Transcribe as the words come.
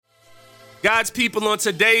God's people, on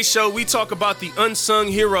today's show, we talk about the unsung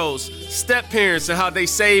heroes, step-parents, and how they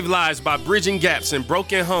save lives by bridging gaps in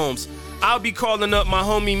broken homes. I'll be calling up my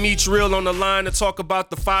homie Meech Real on the line to talk about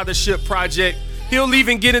the Fathership Project. He'll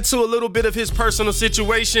even get into a little bit of his personal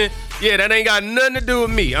situation. Yeah, that ain't got nothing to do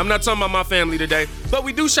with me. I'm not talking about my family today. But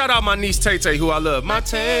we do shout out my niece Tay Tay, who I love. My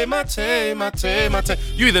Tay.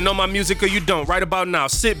 You either know my music or you don't. Right about now,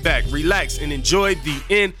 sit back, relax, and enjoy the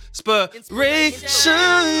inspiration.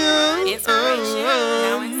 Now in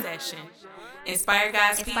session. Inspire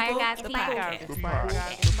God's people, the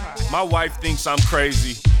podcast. My wife thinks I'm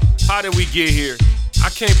crazy. How did we get here? I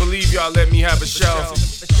can't believe y'all let me have a show.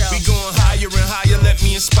 We going higher and higher, let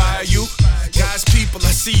me inspire you. God's people, I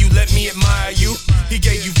see you, let me admire you. He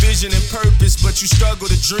gave you vision and purpose, but you struggle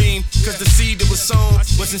to dream. Cause the seed that was sown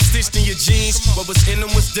wasn't stitched in your jeans. What was in them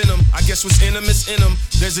was denim, I guess what's in them is in them.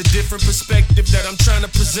 There's a different perspective that I'm trying to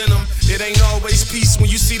present them. It ain't always peace when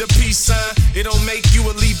you see the peace sign. It don't make you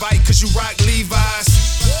a Levite cause you rock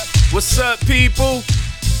Levi's. What's up, people?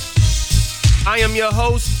 I am your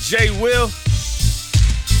host, Jay Will.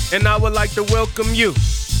 And I would like to welcome you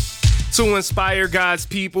to Inspire God's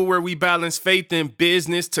People, where we balance faith and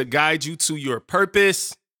business to guide you to your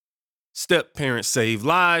purpose. Step parents save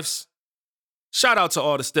lives. Shout out to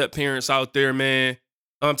all the step parents out there, man.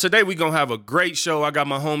 Today we're going to have a great show. I got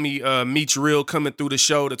my homie Meech Real coming through the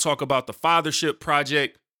show to talk about the Fathership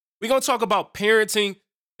Project. We're going to talk about parenting,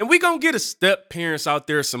 and we're going to get a step parents out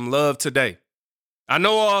there some love today. I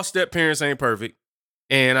know all step parents ain't perfect.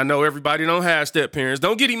 And I know everybody don't have step parents.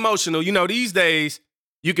 Don't get emotional. You know, these days,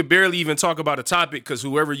 you can barely even talk about a topic because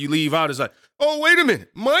whoever you leave out is like, oh, wait a minute.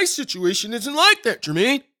 My situation isn't like that,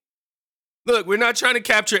 Jermaine. Look, we're not trying to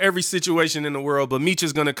capture every situation in the world, but Meech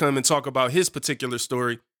is going to come and talk about his particular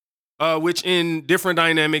story, which in different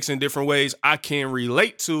dynamics and different ways I can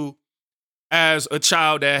relate to as a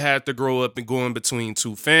child that had to grow up and go in between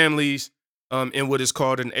two families in what is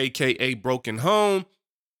called an AKA broken home.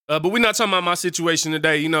 But we're not talking about my situation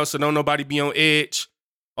today, you know, so don't nobody be on edge.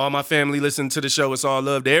 All my family listen to the show. It's all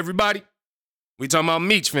love to everybody. We talking about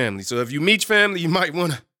Meech family. So if you Meech family, you might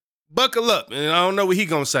want to buckle up. And I don't know what he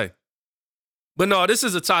going to say. But no, this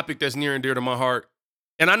is a topic that's near and dear to my heart.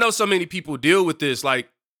 And I know so many people deal with this, like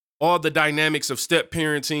all the dynamics of step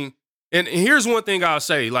parenting. And here's one thing I'll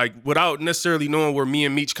say, like without necessarily knowing where me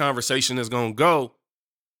and Meech's conversation is going to go.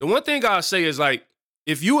 The one thing I'll say is like,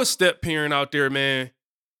 if you a step parent out there, man,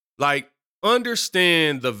 like,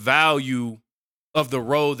 understand the value of the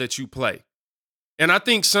role that you play. And I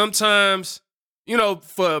think sometimes, you know,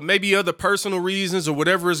 for maybe other personal reasons or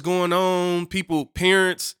whatever is going on,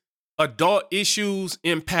 parents, adult issues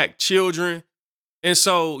impact children. And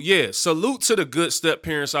so, yeah, salute to the good step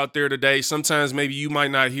parents out there today. Sometimes maybe you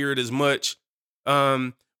might not hear it as much,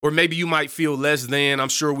 or maybe you might feel less than. I'm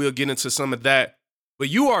sure we'll get into some of that. But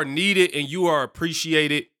you are needed and you are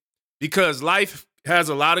appreciated because life has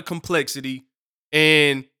a lot of complexity.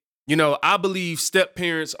 And, you know, I believe step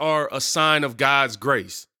parents are a sign of God's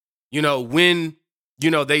grace, you know, when,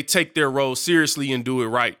 you know, they take their role seriously and do it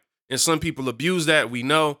right. And some people abuse that, we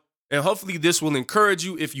know. And hopefully this will encourage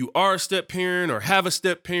you if you are a step parent or have a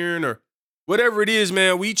step parent or whatever it is,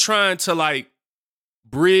 man. We trying to like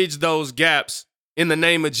bridge those gaps in the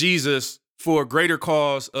name of Jesus for a greater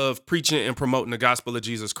cause of preaching and promoting the gospel of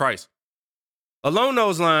Jesus Christ. Along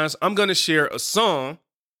those lines, I'm going to share a song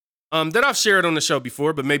that I've shared on the show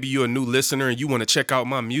before, but maybe you're a new listener and you want to check out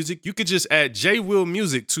my music. You could just add J Will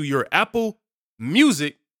Music to your Apple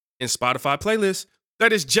Music and Spotify playlist.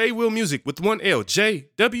 That is J Will Music with one L,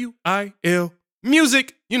 JWIL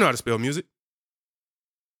Music. You know how to spell music.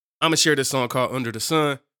 I'm going to share this song called Under the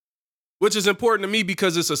Sun, which is important to me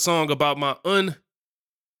because it's a song about my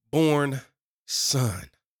unborn son.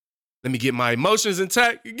 Let me get my emotions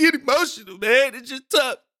intact. You get emotional, man. It's just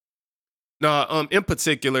tough. No, in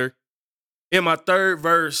particular, in my third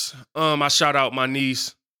verse, I shout out my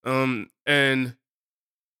niece. And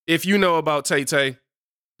if you know about Tay Tay,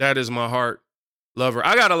 that is my heart. Love her.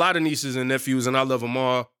 I got a lot of nieces and nephews, and I love them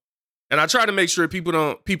all. And I try to make sure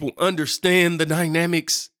people understand the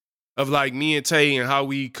dynamics of like me and Tay and how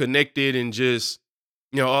we connected and just,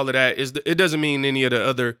 you know, all of that. It doesn't mean any of the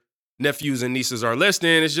other nephews and nieces are less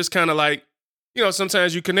than. It's just kind of like, you know,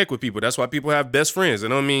 sometimes you connect with people. That's why people have best friends.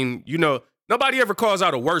 And I mean, you know, nobody ever calls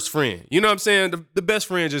out a worst friend. You know what I'm saying? The best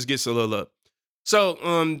friend just gets a little up.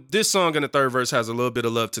 So this song in the third verse has a little bit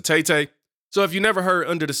of love to Tay Tay. So if you never heard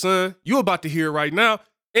Under the Sun, you're about to hear it right now.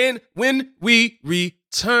 And when we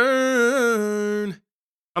return,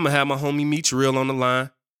 I'm going to have my homie Meech Real on the line,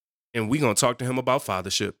 and we're going to talk to him about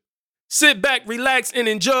fathership. Sit back, relax, and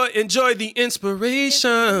enjoy the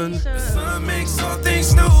inspiration. The sun makes all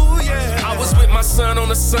things new, yeah. I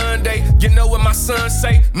on a Sunday. You know what my son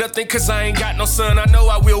say? Nothing, cause I ain't got no son. I know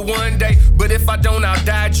I will one day, but if I don't, I'll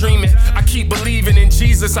die dreaming. I keep believing in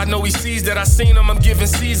Jesus. I know he sees that I seen him. I'm giving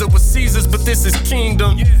Caesar what Caesar's, but this is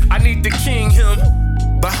kingdom. I need the king him,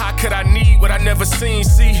 but how could I need what I never seen?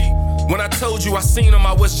 See, when I told you I seen him,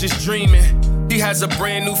 I was just dreaming. He has a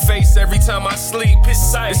brand new face every time I sleep.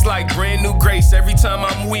 It's like brand new grace every time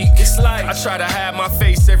I'm weak. It's like I try to hide my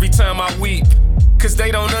face every time I weep, cause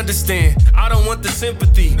they don't understand. I don't want the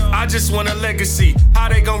sympathy, I just want a legacy. How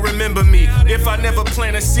they gon' remember me if I never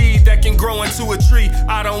plant a seed that can grow into a tree?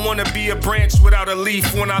 I don't wanna be a branch without a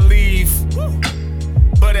leaf when I leave,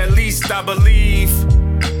 but at least I believe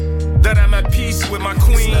that I'm at peace with my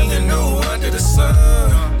queen. It's nothing new under the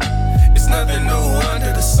sun. It's nothing new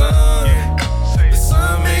under the sun. The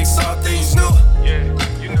sun makes all things new.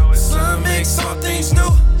 The sun makes all things new.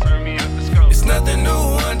 It's nothing new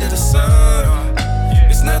under the sun.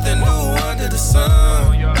 It's nothing new under the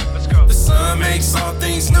sun. The sun makes all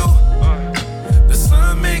things new. The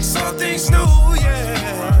sun makes all things new,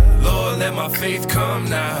 yeah. Lord, let my faith come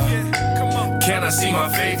now. Can I see my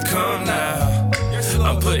faith come now?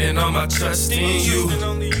 I'm putting all my trust in you.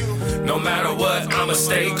 No matter what, I'ma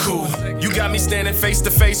stay cool. You got me standing face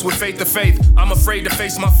to face with faith to faith. I'm afraid to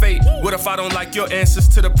face my fate. What if I don't like your answers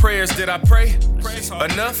to the prayers that I pray?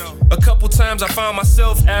 Enough? A couple times I found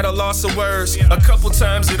myself at a loss of words. A couple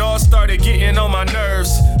times it all started getting on my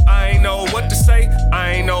nerves. I ain't know what to say,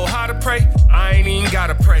 I ain't know how to pray, I ain't even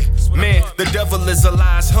gotta pray. Man, the devil is a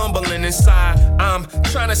lie, humbling inside. I'm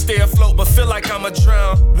trying to stay afloat, but feel like I'ma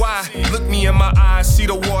drown. Why? Look me in my eyes, see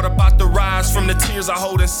the water about to rise from the tears I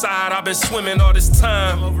hold inside. I've been swimming all this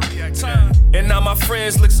time, and now my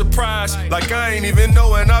friends look surprised, like I ain't even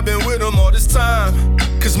knowing I've been with them all this time.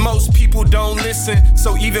 Cause most people don't listen,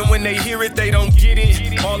 so even when they hear it, they don't get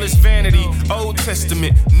it. All is vanity, Old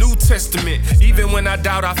Testament, New Testament. Even when I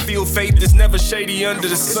doubt, I feel faith is never shady under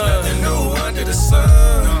the sun. It's nothing new under the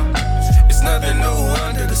sun. It's nothing new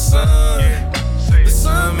under the sun. The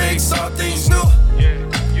sun makes all things new.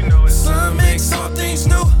 The sun makes all things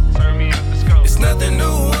new. It's nothing new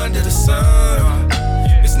under the sun.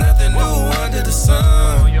 It's nothing new under the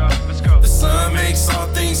sun. The sun makes all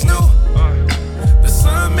things new. The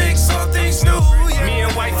sun makes all things new. Yeah. Me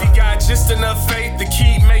and wifey got just enough faith to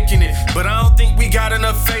keep making it, but I don't think we got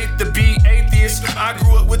enough faith to be atheists. I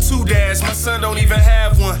grew up with 2 dads, my son don't even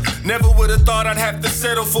have one. Never would've thought I'd have to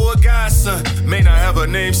settle for a godson. May not have a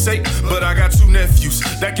namesake, but I got 2 nephews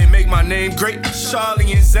that can make my name great.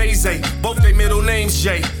 Charlie and Zay Zay, both their middle names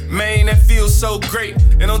Jay. Man, that feels so great.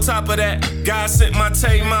 And on top of that, God sent my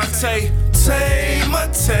Tay, my Tay. Tay, my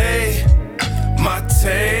Tay. My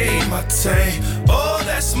Tay, my Tay. Oh,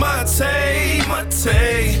 that's my Tay, my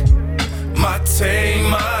Tay. My Tay,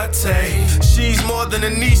 my Tay. She's more than a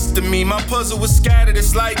niece to me. My puzzle was scattered,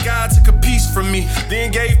 it's like God took a piece from me, then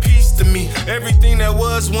gave peace to me. Everything that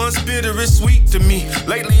was once bitter is sweet to me.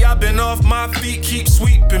 Lately I've been off my feet, keep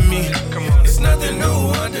sweeping me. It's nothing new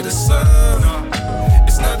under the sun.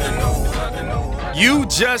 It's nothing new under the sun. You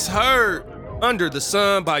just heard Under the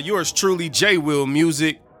Sun by yours truly, J. Will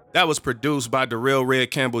Music. That was produced by Darrell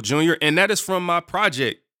Red Campbell Jr., and that is from my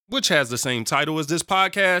project, which has the same title as this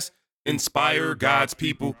podcast, Inspire God's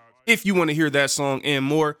People. If you want to hear that song and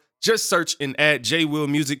more, just search and add J. Will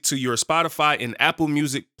Music to your Spotify and Apple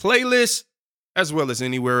Music playlist, as well as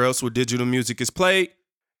anywhere else where digital music is played.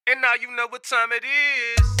 And now you know what time it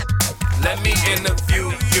is. Let me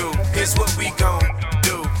interview you. Here's what we gon'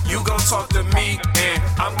 do. You gon' talk to me and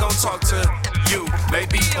I'm gon' talk to you.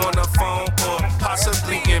 Maybe on the phone or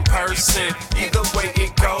possibly in person. Either way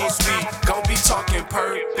it goes, we gon' be talking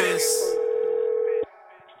purpose.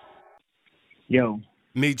 Yo.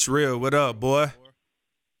 Meets real. What up, boy?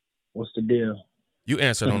 What's the deal? You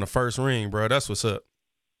answered on the first ring, bro. That's what's up.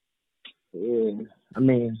 Yeah. I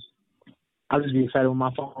mean, I'll just be excited when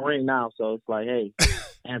my phone ring now, so it's like, hey,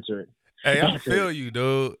 answer it. Hey, I feel you,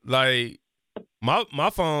 dude. Like, my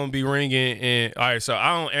phone be ringing, and all right, so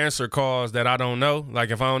I don't answer calls that I don't know,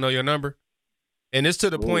 like if I don't know your number. And it's to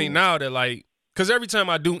the point now that, like, because every time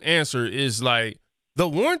I do answer is like, the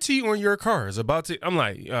warranty on your car is about to, I'm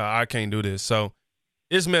like, I can't do this. So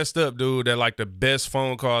it's messed up, dude, that like the best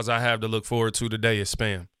phone calls I have to look forward to today is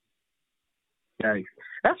spam. Right.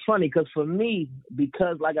 That's funny because for me,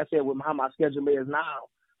 because like I said, with how my schedule is now,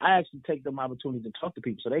 I actually take them opportunity to talk to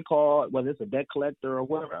people. So they call, whether it's a debt collector or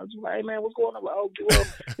whatever. I was just like, hey, man, what's going on? Like, oh,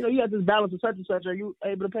 well, you got this balance of such and such. Are you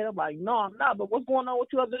able to pay? I'm like, no, I'm not. But what's going on with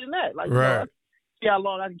you other than that? Like, right. See how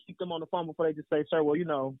long I can keep them on the phone before they just say, sir, well,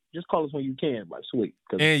 just call us when you can. Like, sweet.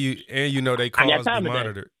 And you know they calls be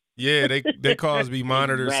monitored. Yeah, they calls be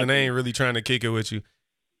monitored, exactly. So they ain't really trying to kick it with you.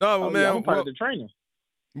 No, well, man. I'm part of the training.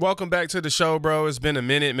 Welcome back to the show, bro. It's been a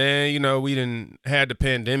minute, man. You know, we done had the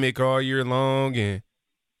pandemic all year long, and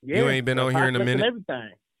you ain't been on here in a minute.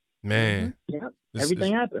 Everything. Man. Mm-hmm. Yeah,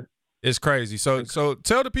 everything happened. It's crazy. So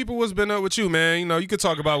tell the people what's been up with you, man. You know, you could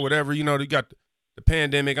talk about whatever. You know, you got the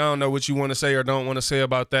pandemic. I don't know what you want to say or don't want to say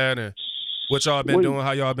about that, and what y'all been doing,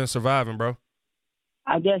 how y'all been surviving, bro.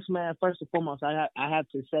 I guess, man, first and foremost, I have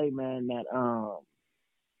to say, man, that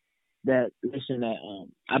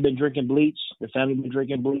I've been drinking bleach. The family been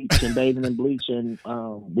drinking bleach and bathing in bleach, and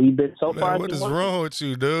we've been so far. What is wrong with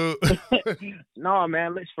you, dude? No,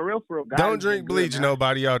 man, for real, guys. Don't drink bleach,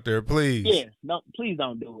 nobody out there, please. Yeah, no, please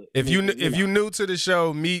don't do it. If you new to the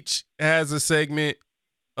show, Meech has a segment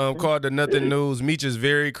called the Nothing News. Meech is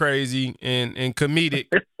very crazy and comedic.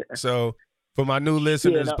 So for my new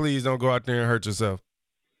listeners, please don't go out there and hurt yourself.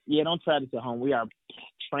 Yeah, don't try this at home. We are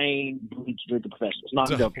trained bleach drinking professionals. No,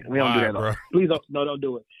 I'm joking. We don't do that, bro. Please don't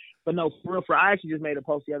do it. But no, for real, I actually just made a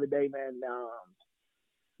post the other day, man.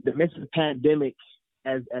 The midst of the pandemic,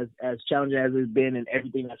 as challenging as it's been and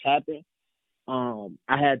everything that's happened,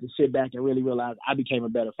 I had to sit back and really realize I became a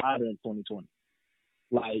better father in 2020.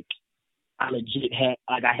 Like, I legit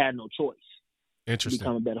had no choice to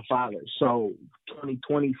become a better father. So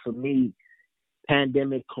 2020 for me,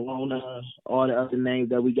 pandemic, corona, all the other names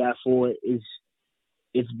that we got for it,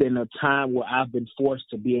 it's been a time where I've been forced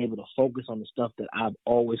to be able to focus on the stuff that I've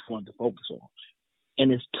always wanted to focus on.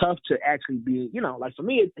 And it's tough to actually be, like for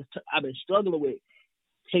me, I've been struggling with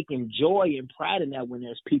taking joy and pride in that when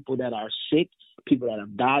there's people that are sick, people that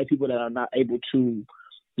have died, people that are not able to,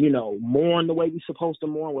 mourn the way we're supposed to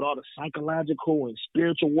mourn with all the psychological and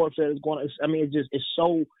spiritual warfare that's going on. I mean,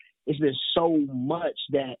 it's been so much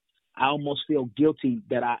that I almost feel guilty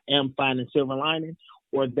that I am finding silver lining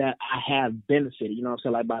or that I have benefited. You know what I'm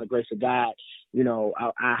saying? Like, by the grace of God,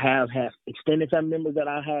 I have had extended family members that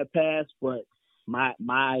I have passed, but my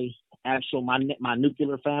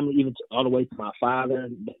nuclear family, even all the way to my father,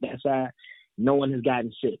 that side, no one has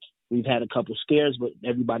gotten sick. We've had a couple scares, but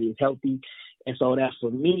everybody is healthy. And so that,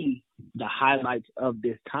 for me, the highlights of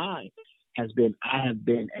this time has been I have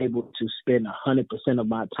been able to spend 100% of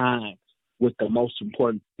my time with the most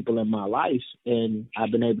important people in my life, and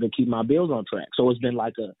I've been able to keep my bills on track. So it's been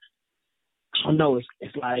like I don't know,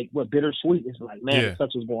 it's like bittersweet. It's like, man,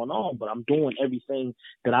 such is going on, but I'm doing everything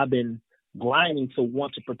that I've been grinding to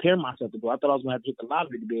want to prepare myself to do. I thought I was going to have to hit the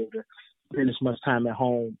lottery to be able to spend this much time at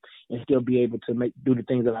home and still be able to do the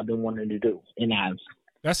things that I've been wanting to do. And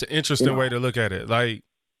that's an interesting way to look at it. Like,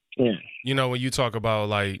 when you talk about,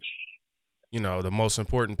 like, the most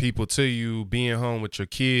important people to you, being home with your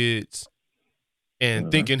kids,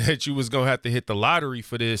 and thinking that you was going to have to hit the lottery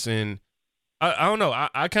for this. And I don't know.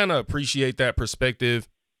 I kind of appreciate that perspective.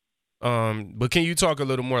 But can you talk a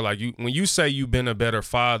little more, like, when you say you've been a better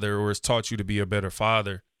father or it's taught you to be a better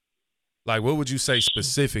father, like, what would you say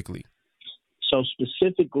specifically? So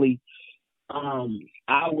specifically,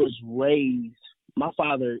 I was raised, my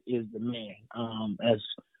father is the man, as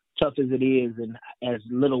tough as it is and as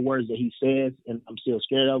little words that he says, and I'm still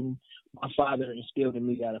scared of him. My father instilled in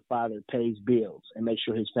me that a father pays bills and makes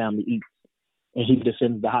sure his family eats, and he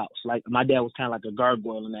defends the house. Like, my dad was kind of like a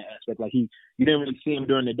gargoyle in that aspect. Like, you didn't really see him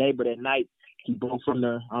during the day, but at night he broke from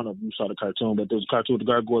I don't know if you saw the cartoon, but there was a cartoon with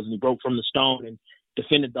the gargoyles, and he broke from the stone and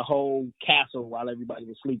defended the whole castle while everybody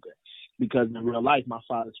was sleeping. Because in real life, my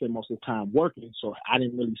father spent most of the time working, so I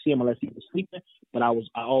didn't really see him unless he was sleeping. But I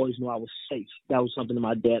always knew I was safe. That was something that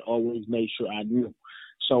my dad always made sure I knew.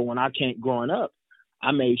 So when I came growing up,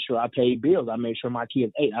 I made sure I paid bills. I made sure my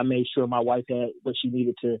kids ate. I made sure my wife had what she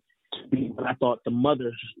needed to be what I thought the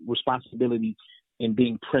mother's responsibility in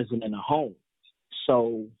being present in a home.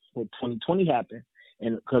 So when 2020 happened,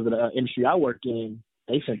 and because of the industry I work in,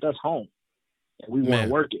 they sent us home, and we weren't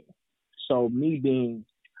working. So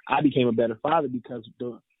I became a better father because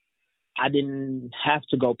I didn't have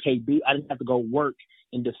to go pay bills. I didn't have to go work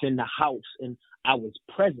and defend the house, and I was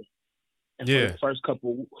present. And for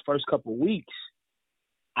the first couple weeks,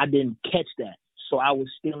 I didn't catch that. So I was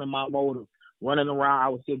still in my mode of running around. I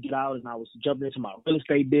would still get out, and I was jumping into my real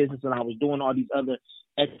estate business, and I was doing all these other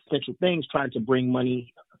existential things, trying to bring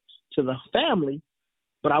money to the family,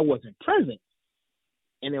 but I wasn't present.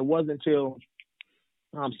 And it wasn't until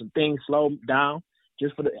some things slowed down,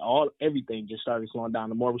 just everything just started slowing down.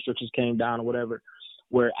 The more restrictions came down or whatever,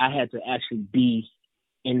 where I had to actually be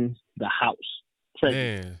in the house,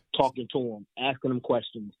 present, talking to them, asking them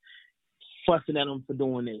questions, fussing at them for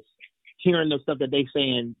doing this, hearing the stuff that they say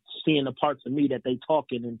and seeing the parts of me that they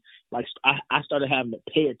talking. And like, I started having to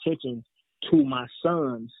pay attention to my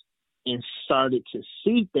sons and started to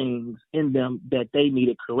see things in them that they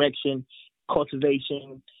needed correction,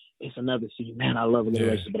 cultivation, it's another scene. Man, I love a good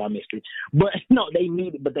relationship, but I missed it. But no, they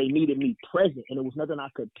needed me present, and it was nothing I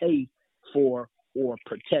could pay for or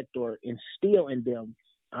protect or instill in them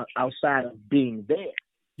outside of being there.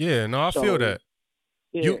 Yeah, no, I feel that.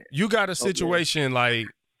 Yeah. You got a situation like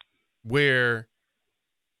where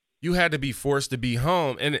you had to be forced to be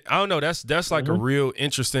home, and I don't know. That's like a real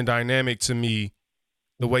interesting dynamic to me.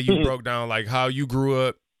 The way you broke down like how you grew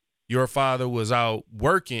up, your father was out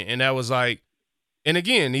working, and that was like, and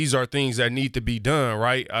again, these are things that need to be done,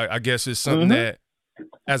 right? I guess it's something that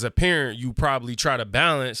as a parent you probably try to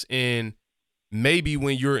balance, and maybe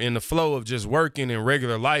when you're in the flow of just working in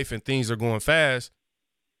regular life and things are going fast,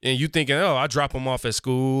 and you thinking, oh, I drop them off at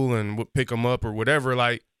school and pick them up or whatever,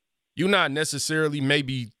 like you're not necessarily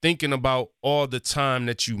maybe thinking about all the time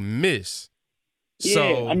that you miss. Yeah,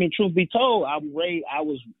 So, I mean, truth be told,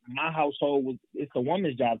 my household it's the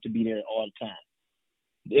woman's job to be there all the time.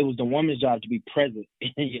 It was the woman's job to be present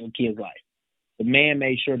in your kid's life. The man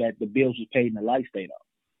made sure that the bills was paid and the lights stayed on.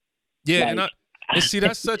 yeah, Like, and see,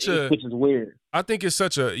 that's such a, which is weird. I think it's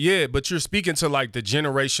such a, but you're speaking to like the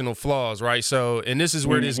generational flaws, right? So, and this is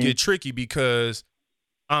where this get tricky because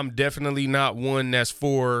I'm definitely not one that's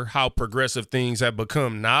for how progressive things have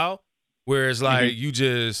become now, where it's like you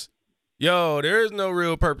just, there is no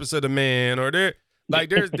real purpose of the man, or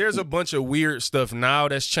there's a bunch of weird stuff now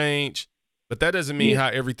that's changed, but that doesn't mean how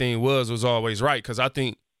everything was always right. Because I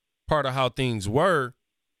think part of how things were,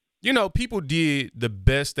 people did the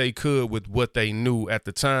best they could with what they knew at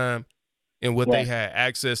the time and what they had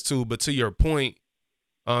access to. But to your point,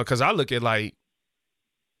 because I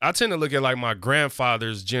tend to look at like my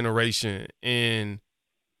grandfather's generation, and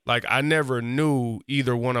like I never knew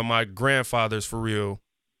either one of my grandfathers for real.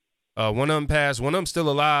 One of them passed. One of them still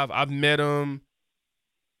alive. I've met him.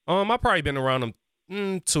 I've probably been around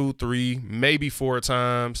him 2, 3, maybe 4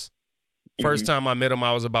 times. First time I met him,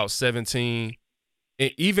 I was about 17.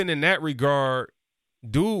 And even in that regard,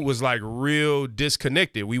 dude was like real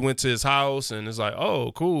disconnected. We went to his house and it's like,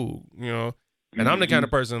 oh, cool, And I'm the kind of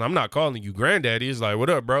person, I'm not calling you granddaddy. It's like, what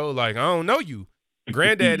up, bro? Like, I don't know you.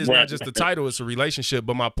 Granddad is not just a title, it's a relationship.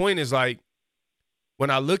 But my point is like, when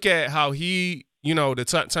I look at how he,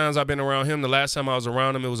 the times I've been around him, the last time I was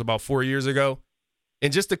around him, it was about 4 years ago.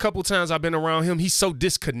 And just a couple times I've been around him, he's so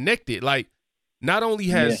disconnected. Like, not only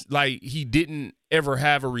has like he didn't ever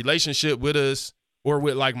have a relationship with us or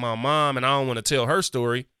with like my mom, and I don't want to tell her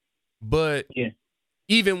story, but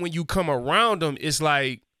even when you come around him, it's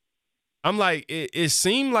like, I'm like, it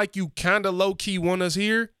seemed like you kind of low key want us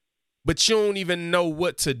here, but you don't even know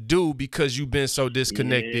what to do because you've been so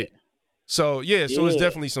disconnected. So so it's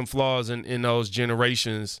definitely some flaws in those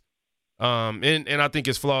generations. And I think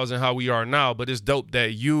it's flaws in how we are now, but it's dope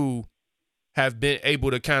that you have been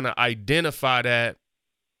able to kind of identify that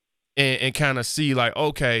and kind of see like,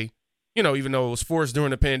 okay, even though it was forced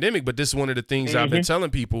during the pandemic, but this is one of the things I've been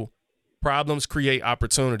telling people, problems create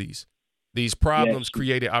opportunities. These problems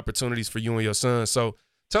created opportunities for you and your sons. So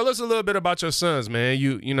tell us a little bit about your sons,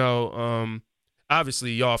 man.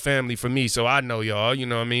 Obviously y'all family for me, so I know y'all, you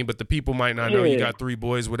know what I mean? But the people might not know you got 3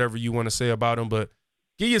 boys, whatever you want to say about them, but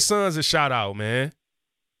give your sons a shout out, man.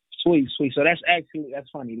 Sweet. So that's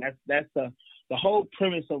funny. That's the whole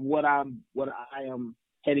premise of what I am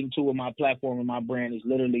heading to with my platform and my brand is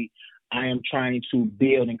literally I am trying to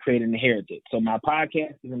build and create an inheritance. So my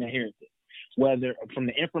podcast is an inheritance, whether from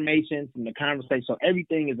the information, from the conversation. So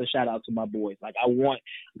everything is a shout out to my boys. Like I want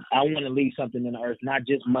to leave something in the earth, not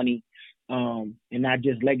just money, and not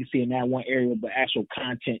just legacy in that one area, but actual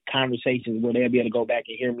content, conversations where they'll be able to go back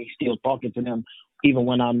and hear me still talking to them, even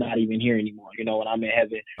when I'm not even here anymore. When I'm in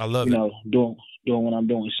heaven, I love it. Doing what I'm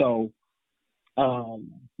doing. So,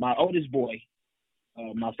 my oldest boy,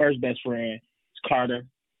 my first best friend is Carter,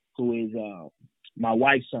 who is my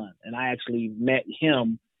wife's son, and I actually met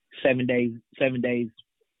him 7 days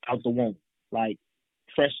out the womb, like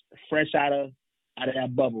fresh out of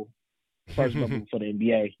that bubble, first bubble for the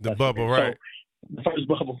NBA. The bubble, right? So, the first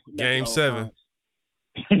bubble. Game 7.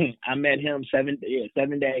 I met him 7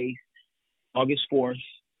 days, August 4th,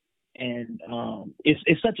 and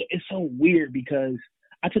it's so weird because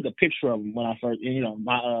I took a picture of him when I first,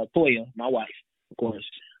 my Toya, my wife, of course,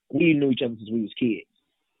 we knew each other since we was kids.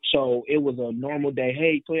 So it was a normal day.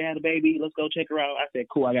 Hey, Toya had a baby. Let's go check her out. I said,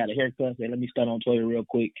 cool. I got a haircut. I said, let me start on Toya real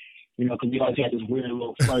quick. Because we always had this weird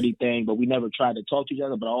little flirty thing, but we never tried to talk to each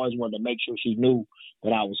other. But I always wanted to make sure she knew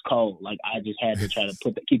that I was cold. Like I just had to try to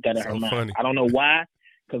keep that in her mind. Funny. I don't know why,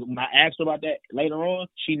 because when I asked her about that later on,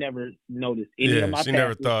 she never noticed any of my passes.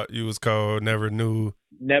 Never thought you was cold. Never knew.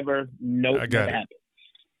 Never happened.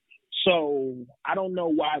 So I don't know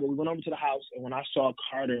why, but we went over to the house, and when I saw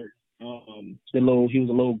Carter He was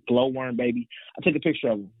a little glowworm baby. I took a picture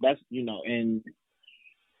of him. That's, and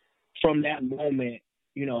from that moment,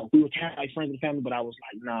 we were kind of like friends in the family, but I was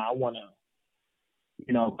like, nah, I want to,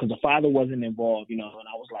 because the father wasn't involved, and I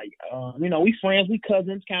was like, we friends, we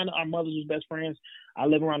cousins, kind of. Our mothers was best friends. I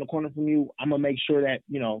live around the corner from you. I'm going to make sure that,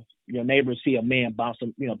 your neighbors see a man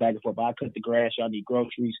bouncing, back and forth. I cut the grass. Y'all need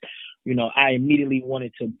groceries. I immediately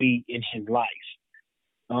wanted to be in his life.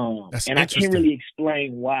 And I can't really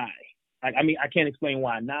explain why. I can't explain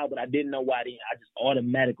why now, but I didn't know why then. I just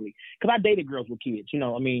automatically, because I dated girls with kids,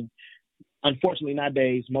 unfortunately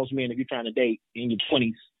nowadays, most men, if you're trying to date in your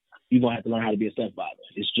 20s, you're going to have to learn how to be a stepfather.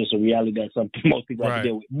 It's just a reality that most people have to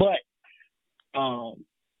deal with. But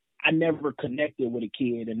I never connected with a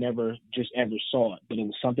kid and never just ever saw it. But it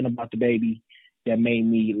was something about the baby that made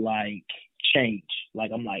me, like, change.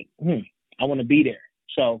 Like, I'm like, I want to be there.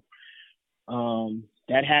 So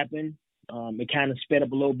that happened. It kind of sped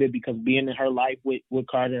up a little bit because being in her life with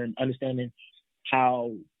Carter and understanding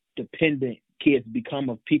how dependent kids become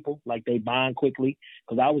of people, like they bond quickly.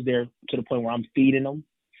 Because I was there to the point where I'm feeding them.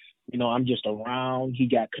 I'm just around. He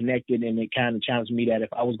got connected, and it kind of challenged me that if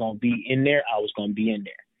I was going to be in there, I was going to be in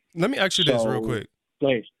there. Let me ask you this real quick. Go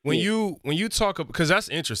ahead. When you talk, because that's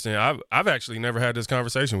interesting. I've actually never had this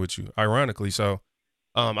conversation with you, ironically. So,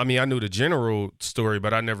 I knew the general story,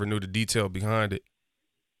 but I never knew the detail behind it.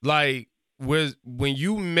 Like, when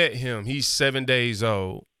you met him, he's 7 days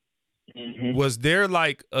old. Mm-hmm. Was there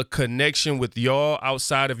like a connection with y'all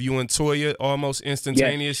outside of you and Toya almost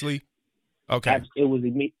instantaneously? Yes. Okay. It was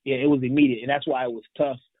immediate. And that's why it was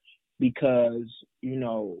tough because,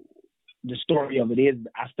 the story of it is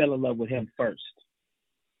I fell in love with him first.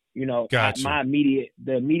 Gotcha.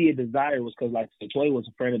 The immediate desire was because, like, Toya was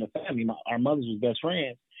a friend of the family. Our mothers was best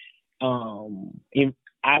friends. And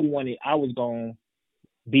I was going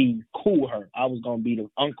to be cool with her. I was going to be the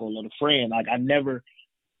uncle or the friend. Like,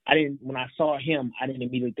 when I saw him, I didn't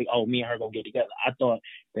immediately think, oh, me and her going to get together. I thought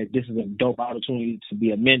that this is a dope opportunity to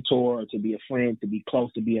be a mentor, to be a friend, to be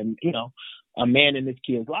close, to be a man in this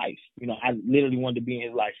kid's life. I literally wanted to be in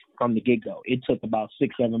his life from the get-go. It took about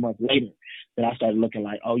 6-7 months later that I started looking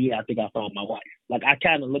like, oh, yeah, I think I found my wife. Like, I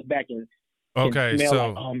kind of look back and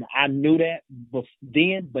smell like, I knew that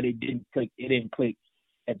then, but it didn't click. It didn't click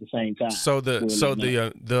at the same time. So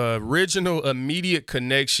the original immediate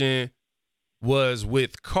connection was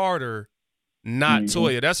with Carter, not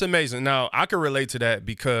Toya. That's amazing. Now, I can relate to that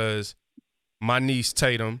because my niece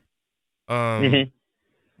Tatum, and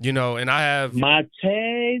I have Mate.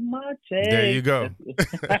 There you go.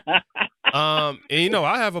 And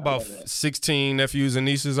I have about 16 nephews and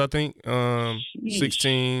nieces, I think.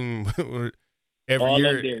 16 every all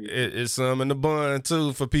year. It's some in the bun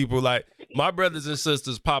too for people. Like, my brothers and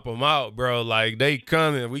sisters pop them out, bro. Like, they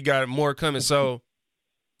coming. We got more coming. So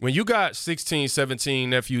when you got 16, 17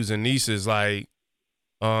 nephews and nieces, like,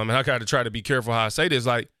 and I got to try to be careful how I say this,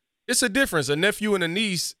 like, it's a difference. A nephew and a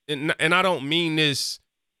niece, and I don't mean this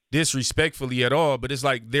disrespectfully at all, but it's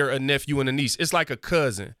like they're a nephew and a niece. It's like a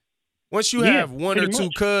cousin. Once you have one or two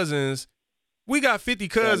cousins, we got 50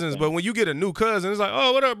 cousins, but when you get a new cousin, it's like,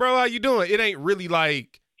 oh, what up, bro? How you doing? It ain't really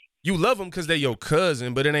like you love them because they're your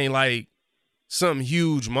cousin, but it ain't like some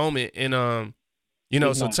huge moment. And,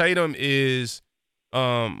 so Tatum is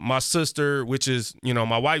my sister, which is,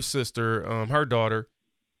 my wife's sister, her daughter.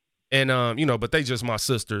 And, but they just my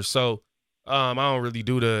sisters. So I don't really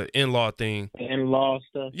do the in-law thing. In-law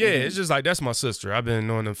stuff. Yeah, it's just like, that's my sister. I've been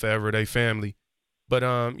knowing them forever. They family.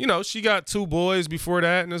 But, she got 2 boys before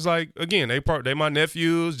that. And it's like, again, they my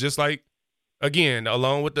nephews, just like, again,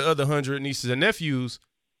 along with the other 100 nieces and nephews.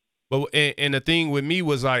 But and the thing with me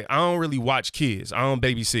was like, I don't really watch kids. I don't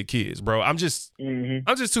babysit kids, bro. I'm just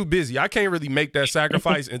too busy. I can't really make that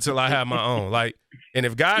sacrifice until I have my own. Like, and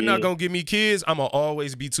if God not gonna give me kids, I'm gonna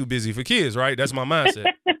always be too busy for kids, right? That's my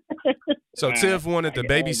mindset. So Tiff wanted to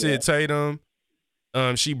babysit Tatum.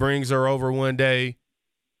 She brings her over one day,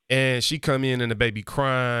 and she come in and the baby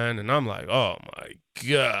crying, and I'm like, oh my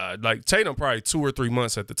God. Like, Tatum probably 2 or 3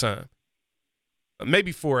 months at the time.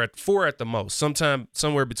 Maybe four at the most,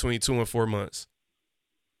 somewhere between 2 and 4 months.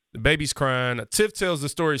 The baby's crying. Tiff tells the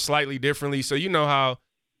story slightly differently. So you know how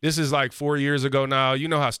this is like 4 years ago now. You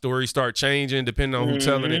know how stories start changing depending on who's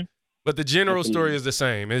telling it. But the general story is the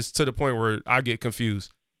same. It's to the point where I get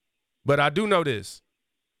confused. But I do know this.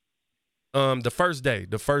 The first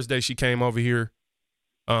day she came over here,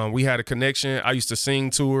 we had a connection. I used to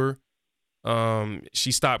sing to her.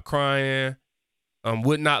 She stopped crying.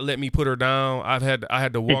 Would not let me put her down. I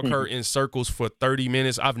had to walk her in circles for 30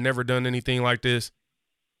 minutes. I've never done anything like this.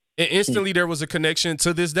 And instantly there was a connection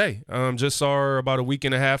to this day. Just saw her about a week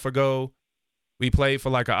and a half ago. We played for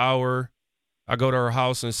like an hour. I go to her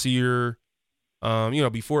house and see her,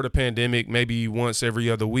 before the pandemic, maybe once every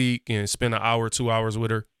other week, and spend an hour, 2 hours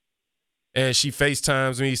with her. And she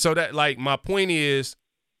FaceTimes me. So that, like, my point is,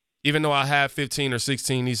 even though I have 15 or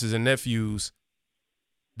 16 nieces and nephews,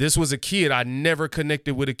 this was a kid. I never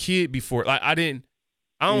connected with a kid before. Like, I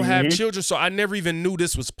don't have children, so I never even knew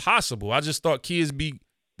this was possible. I just thought kids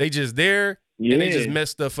they just there, and they just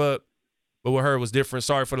mess stuff up. But with her, it was different.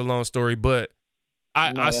 Sorry for the long story, but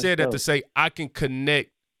I said that to say I can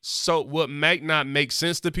connect. So what might not make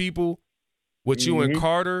sense to people, with you and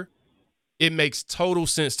Carter, it makes total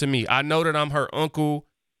sense to me. I know that I'm her uncle.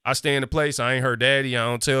 I stay in the place. I ain't her daddy. I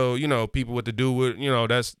don't tell, people what to do with,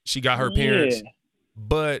 she got her parents.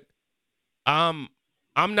 But I'm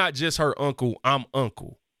not just her uncle. I'm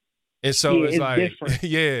uncle. And so it's like, different.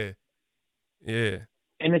 Yeah.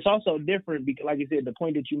 And it's also different because, like you said, the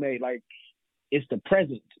point that you made, like, it's the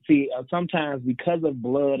present. See, sometimes because of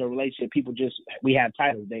blood or relationship, we have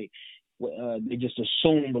titles. They just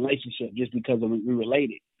assume relationship just because we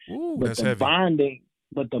related. Ooh, but that's the heavy.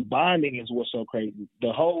 the bonding is what's so crazy.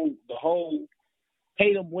 The whole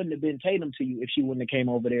Tatum wouldn't have been Tatum to you if she wouldn't have came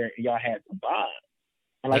over there and y'all had to bond.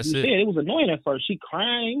 And like that's you said, it was annoying at first. She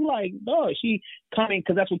crying, like, dog, she coming,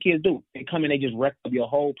 because that's what kids do. They come in, they just wreck up your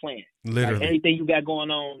whole plan. Literally. Like, anything you got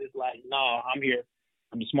going on is like, no, I'm here.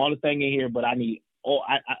 I'm the smallest thing in here, but I need,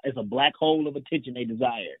 it's a black hole of attention they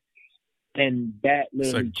desire. And that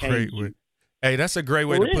literally changed. Hey, that's a great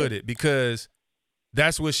way to put it, because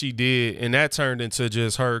that's what she did, and that turned into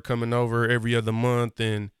just her coming over every other month,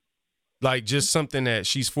 and like just something that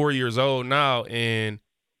she's 4 years old now, and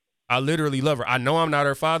I literally love her. I know I'm not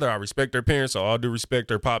her father. I respect her parents, so all due respect,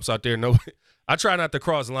 her pops out there. No, I try not to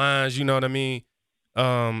cross lines, you know what I mean?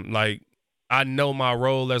 Like, I know my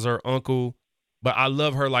role as her uncle, but I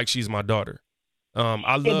love her like she's my daughter.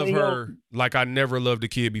 I love her like I never loved a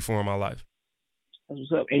kid before in my life. That's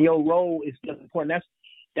what's up. And your role is still important.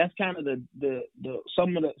 That's kind of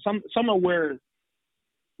some of where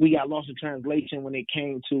we got lost in translation when it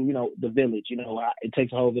came to, the village. It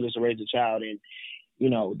takes a whole village to raise a child, and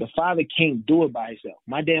the father can't do it by himself.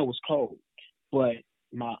 My dad was cold, but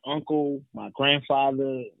my uncle, my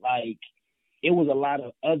grandfather, like, it was a lot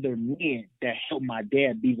of other men that helped my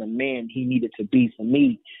dad be the man he needed to be for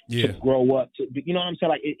me to grow up. You know what I'm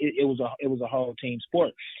saying? Like, it was a whole team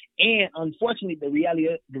sport. And unfortunately, the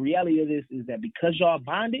reality of this is that because y'all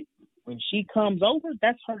bonded, when she comes over,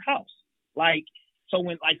 that's her house. Like, so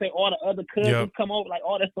when, like, say, all the other cousins come over, like,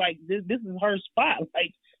 that's like this is her spot.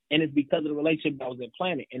 Like, and it's because of the relationship that was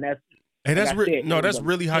implanted. And that's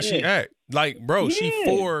really how she act. Like, bro, she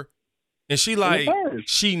 4. And she like,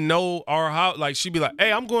 she know our house. Like, she be like,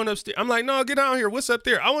 hey, I'm going upstairs. I'm like, no, get down here. What's up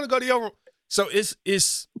there? I want to go to your room. So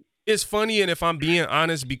it's funny. And if I'm being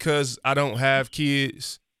honest, because I don't have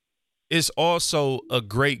kids, it's also a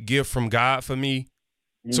great gift from God for me.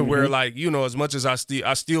 To where, like, as much as I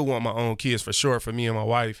still want my own kids, for sure, for me and my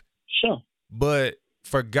wife. Sure. But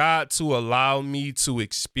for God to allow me to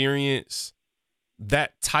experience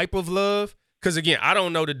that type of love, because, again, I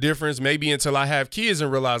don't know the difference maybe until I have kids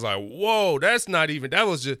and realize, like, whoa, that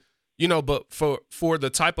was just, but for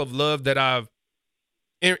the type of love that I've,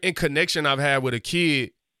 in connection I've had with a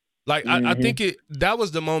kid, like, I think that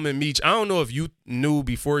was the moment, Meech. I don't know if you knew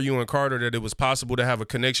before you and Carter that it was possible to have a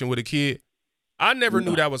connection with a kid. I never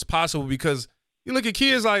knew that was possible, because you look at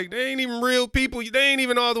kids like, they ain't even real people. They ain't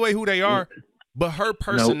even all the way who they are. But her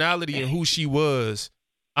personality and who she was,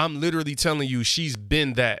 I'm literally telling you, she's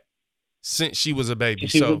been that since she was a baby.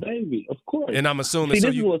 She was a baby, of course. And I'm assuming. See,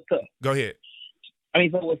 this is what's tough. Go ahead. I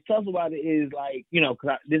mean, so what's tough about it is, like,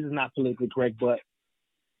 because this is not politically correct, but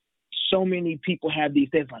so many people have these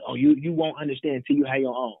things like, oh, you won't understand until you have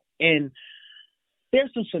your own. And there's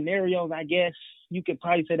some scenarios, I guess, you could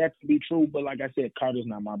probably say that to be true, but like I said, Carter's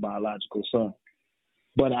not my biological son.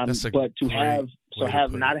 But not have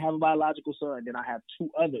a biological son, and then I have 2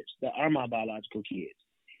 others that are my biological kids,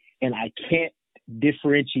 and I can't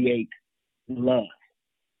differentiate love.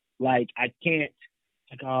 Like, I can't,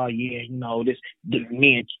 like, oh yeah,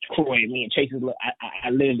 me and Croy, me and Chase's love. I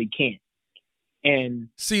literally can't. And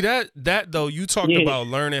see that though, you talked about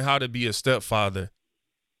learning how to be a stepfather.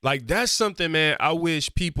 Like, that's something, man, I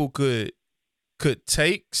wish people could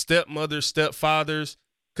take stepmothers, stepfathers,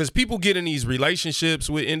 because people get in these relationships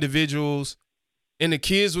with individuals and the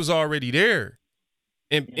kids was already there.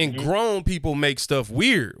 And grown people make stuff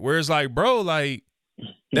weird. Where it's like, bro, like,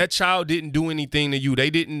 that child didn't do anything to you. They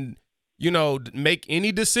didn't, make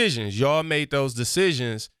any decisions. Y'all made those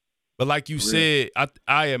decisions. But like you said,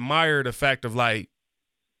 I admire the fact of, like,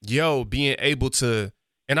 being able to,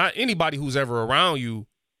 and anybody who's ever around you,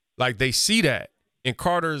 like they see that. And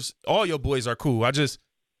Carter's, all your boys are cool. I just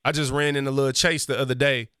ran in a little Chase the other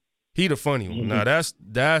day. He the funny one. Now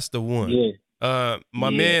that's the one. Yeah. My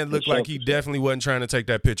man looked like he definitely wasn't trying to take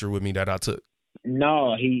that picture with me that I took.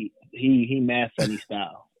 No, he mad funny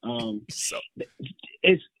style. So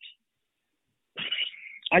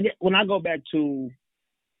when I go back to,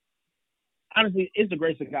 honestly, it's the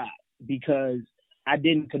grace of God, because I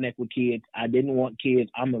didn't connect with kids. I didn't want kids.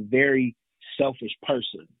 I'm a very selfish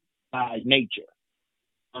person by nature,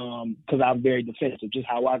 because I'm very defensive. Just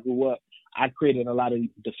how I grew up, I created a lot of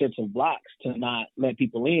defensive blocks to not let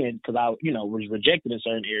people in, because I, was rejected in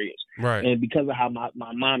certain areas. Right. And because of how my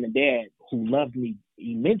mom and dad, who loved me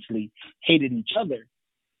immensely, hated each other,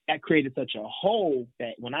 that created such a hole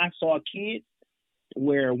that when I saw kids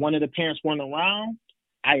where one of the parents weren't around,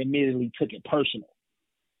 I immediately took it personal.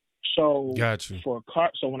 So got you.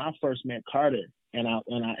 So when I first met Carter, and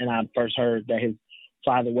I first heard that his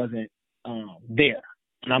father wasn't there,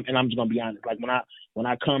 and I'm just gonna be honest, like when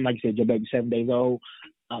I come, like you said, your baby's 7 days old,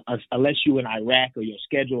 unless you in Iraq or your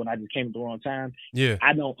schedule, and I just came at the wrong time, yeah,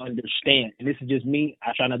 I don't understand. And this is just me.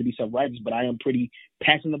 I try not to be self-righteous, but I am pretty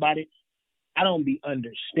passionate about it. I don't be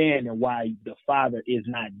understanding why the father is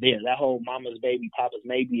not there. That whole mama's baby, papa's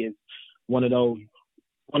maybe is one of those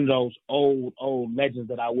old legends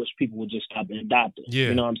that I wish people would just stop adopting. Yeah.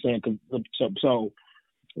 You know what I'm saying? So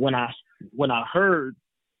when I heard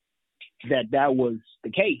that was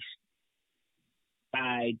the case,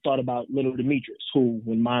 I thought about little Demetrius, who,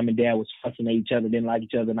 when mom and dad was fussing at each other, didn't like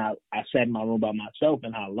each other, and I sat in my room by myself,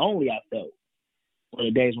 and how lonely I felt for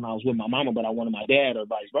the days when I was with my mama, but I wanted my dad, or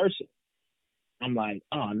vice versa. I'm like,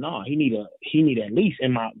 oh no, he need at least,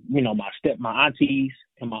 and my aunties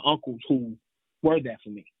and my uncles who were that for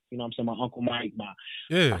me. You know what I'm saying? My Uncle Mike,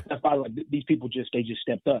 my stepfather, like, these people just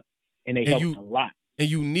stepped up, and they helped a lot. And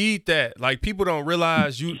you need that. Like, people don't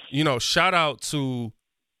realize shout out to,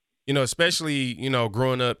 especially,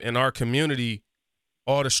 growing up in our community,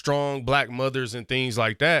 all the strong Black mothers and things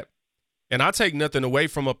like that. And I take nothing away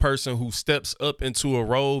from a person who steps up into a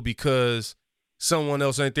role because someone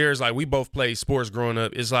else ain't there. It's like, we both played sports growing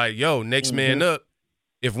up. It's like, yo, next man up.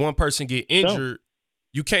 If one person get injured,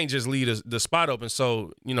 you can't just leave the spot open.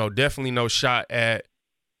 So, definitely no shot at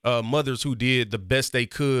mothers who did the best they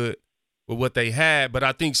could with what they had. But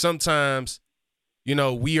I think sometimes,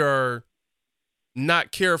 we are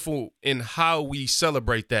not careful in how we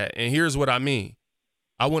celebrate that. And here's what I mean.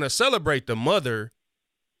 I want to celebrate the mother,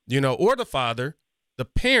 or the father, the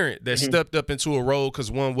parent that stepped up into a role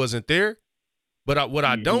because one wasn't there. But what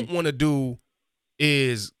I don't want to do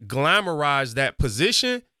is glamorize that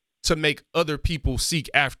position to make other people seek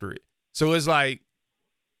after it. So it's like,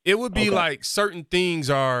 it would be like certain things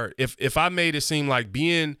are, if I made it seem like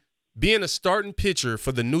being a starting pitcher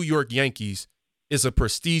for the New York Yankees is a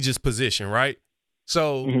prestigious position, right?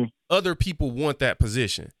 So other people want that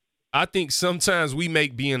position. I think sometimes we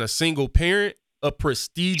make being a single parent a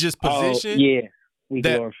prestigious position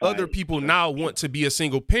that other people now want to be a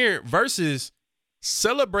single parent, versus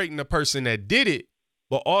celebrating the person that did it,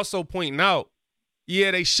 but also pointing out,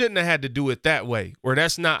 they shouldn't have had to do it that way, or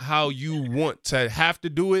that's not how you want to have to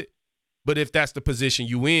do it. But if that's the position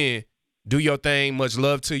you in, do your thing. Much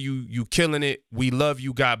love to you. You killing it. We love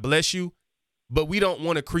you. God bless you. But we don't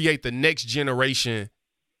want to create the next generation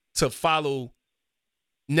to follow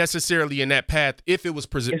necessarily in that path if it was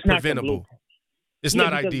preventable. It's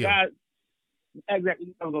not ideal.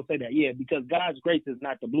 Exactly. I was going to say that. Yeah, because God's grace is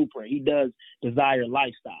not the blueprint. He does desire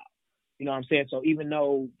lifestyle. You know what I'm saying? So even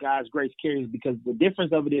though God's grace carries, because the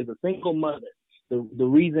difference of it is a single mother, the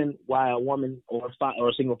reason why a woman or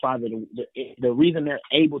a single father, the reason they're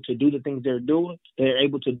able to do the things they're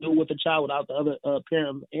able to do with the child without the other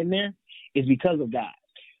parent in there, is because of God.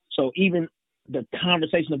 So even the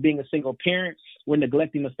conversation of being a single parent, we're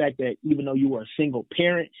neglecting the fact that even though you were a single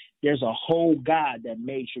parent, there's a whole God that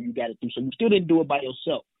made sure you got it through. So you still didn't do it by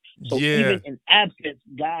yourself. So even in absence,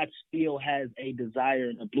 God still has a desire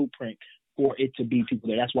and a blueprint for it to be people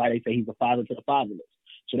there. That's why they say he's a father to the fatherless.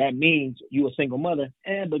 So that means you a single mother,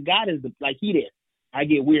 but God is he there. I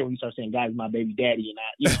get weird when you start saying God is my baby daddy,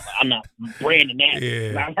 and I'm not branding that.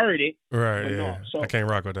 Yeah. I've heard it. Right. Yeah. No. So, I can't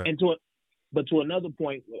rock with that. And to another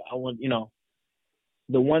point, I want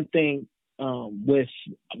the one thing with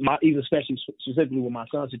even especially specifically with my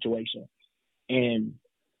son's situation, and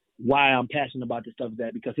why I'm passionate about this stuff is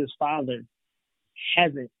that because his father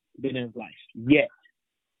hasn't been in his life yet.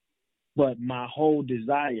 But my whole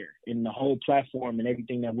desire and the whole platform and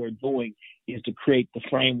everything that we're doing is to create the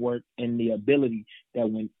framework and the ability that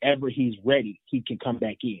whenever he's ready, he can come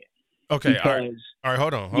back in. Okay. All right.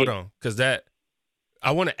 Hold on. Because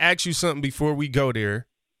I want to ask you something before we go there.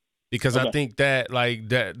 because I think that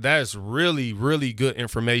that's really, really good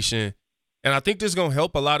information. And I think this is going to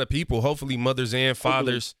help a lot of people, hopefully mothers and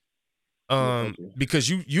fathers, because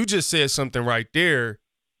you just said something right there.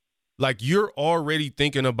 Like, you're already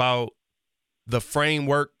thinking about the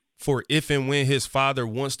framework for if and when his father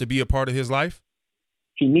wants to be a part of his life.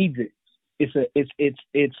 He needs it.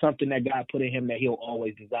 It's something that God put in him that he'll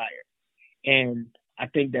always desire. And I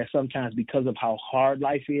think that sometimes because of how hard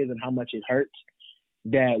life is and how much it hurts,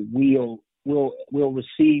 that we'll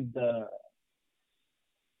receive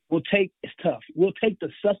it's tough. We'll take the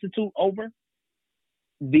substitute over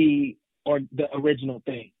the original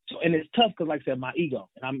thing. So, and it's tough because, like I said, my ego,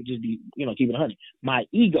 and I'm just keep it 100. My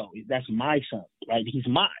ego, that's my son, right? He's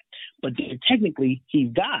mine. But then technically,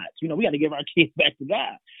 he's God's. We got to give our kids back to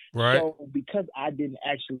God. Right. So because I didn't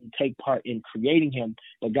actually take part in creating him,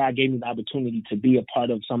 but God gave me the opportunity to be a part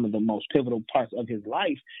of some of the most pivotal parts of his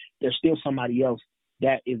life, there's still somebody else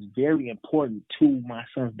that is very important to my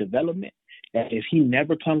son's development, that if he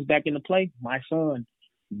never comes back into play, my son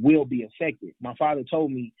will be affected. My father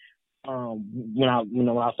told me when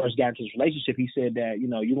I first got into this relationship, he said that, you're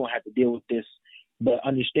going to have to deal with this, but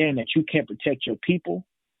understand that you can't protect your people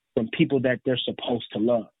from people that they're supposed to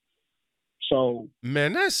love. So,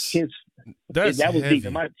 man, that was heavy. deep.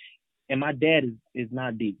 And my dad is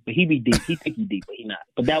not deep, but he be deep. He think he deep, but he not.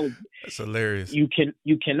 But that's hilarious. You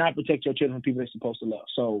cannot protect your children from people they're supposed to love.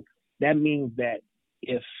 So that means that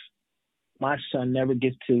if my son never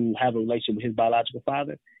gets to have a relationship with his biological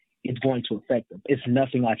father, it's going to affect him. It's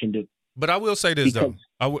nothing I can do. But I will say this, though.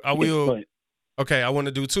 I will. Okay, I want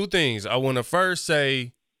to do two things. I want to first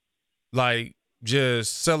say,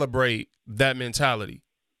 just celebrate that mentality.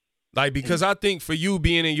 Because I think for you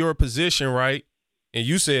being in your position, right, and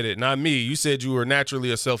you said it, not me, you said you were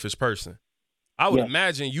naturally a selfish person. I would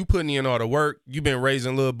imagine you putting in all the work. You've been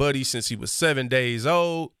raising little buddy since he was 7 days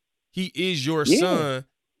old. He is your son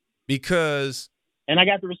because... And I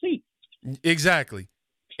got the receipt. Exactly.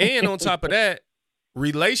 And on top of that,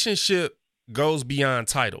 relationship goes beyond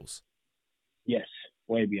titles. Yes,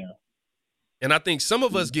 way beyond. And I think some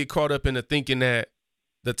of us get caught up in the thinking that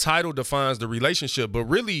the title defines the relationship, but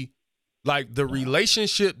really, the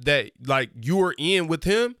relationship that you're in with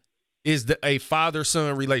him is a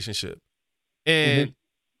father-son relationship. And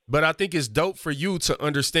but I think it's dope for you to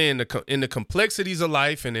understand in the complexities of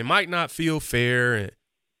life, and it might not feel fair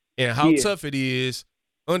and how tough it is,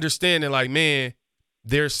 understanding man,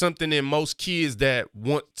 there's something in most kids that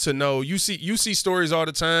want to know. You see stories all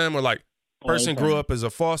the time where person grew up as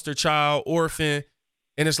a foster child, orphan,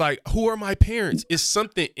 and it's who are my parents? It's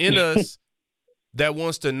something in us that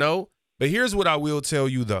wants to know. But here's what I will tell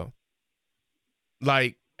you, though.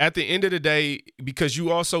 At the end of the day, because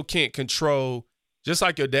you also can't control, just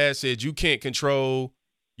like your dad said, you can't control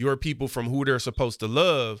your people from who they're supposed to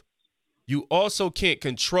love. You also can't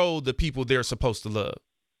control the people they're supposed to love.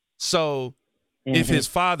 So if his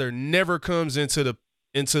father never comes into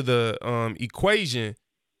the equation,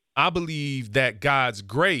 I believe that God's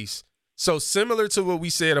grace. So similar to what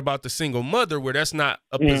we said about the single mother, where that's not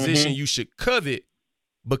a position you should covet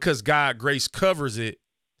because God's grace covers it.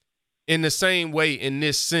 In the same way, in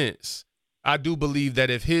this sense, I do believe that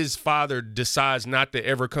if his father decides not to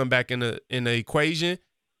ever come back in the equation,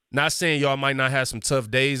 not saying y'all might not have some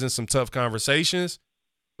tough days and some tough conversations,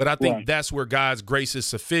 but I think that's where God's grace is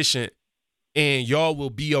sufficient, and y'all will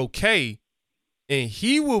be okay, and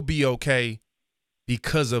he will be okay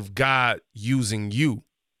because of God using you.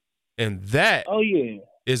 And that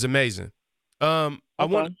is amazing. I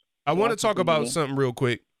want to talk about something real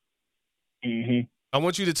quick. I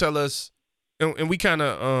want you to tell us, and we kind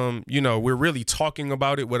of, we're really talking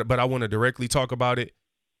about it, but I want to directly talk about it.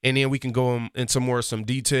 And then we can go into some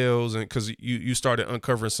details, and because you started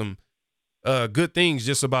uncovering some good things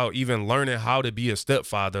just about even learning how to be a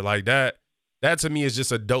stepfather. That to me is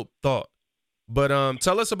just a dope thought. But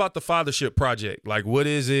tell us about the Fathership Project. What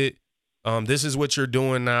is it? This is what you're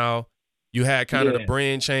doing now. You had kind of the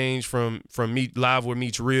brand change from Meet Live with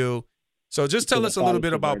Meets Real. So just tell us a little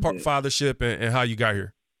bit about Fathership and how you got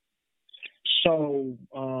here. So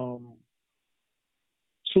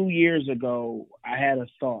 2 years ago, I had a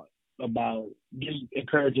thought about just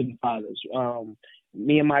encouraging fathers.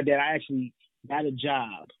 Me and my dad, I actually got a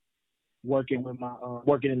job working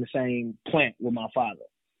in the same plant with my father,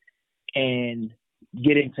 and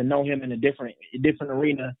getting to know him in a different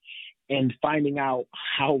arena, and finding out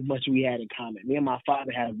how much we had in common. Me and my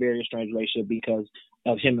father had a very strange relationship because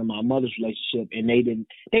of him and my mother's relationship, and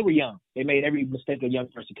they were young. They made every mistake a young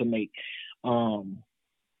person could make,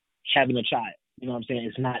 having a child. You know what I'm saying?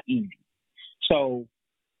 It's not easy. So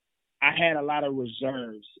I had a lot of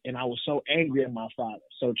reserves, and I was so angry at my father.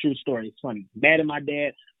 So true story. It's funny. Mad at my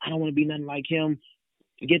dad. I don't want to be nothing like him.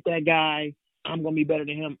 Forget that guy. I'm gonna be better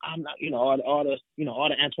than him. I'm not. All the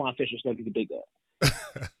Antoine Fisher stuff you can think of.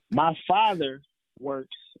 My father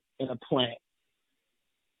works in a plant,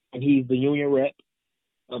 and he's the union rep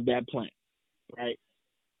of that plant. Right.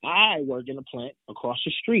 I work in a plant across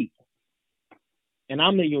the street, and I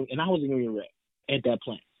was a union rep at that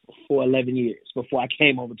plant for 11 years before I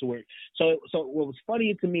came over to work. So what was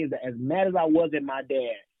funny to me is that as mad as I was at my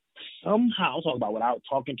dad, somehow, I'm talking about without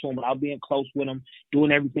talking to him, without being close with him,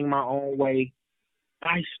 doing everything my own way,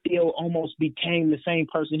 I still almost became the same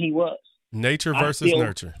person he was. Nature versus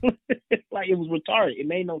nurture. Like, it was retarded. It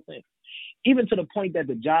made no sense. Even to the point that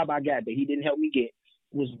the job I got that he didn't help me get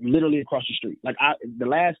was literally across the street. Like, the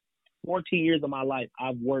last 14 years of my life,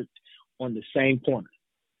 I've worked on the same corner.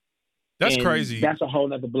 That's crazy. That's a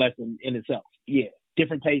whole other blessing in itself. Yeah.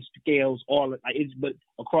 Different pay scales, but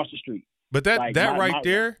across the street. But that right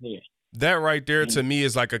there mm-hmm. to me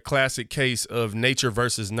is like a classic case of nature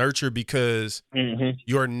versus nurture, because mm-hmm.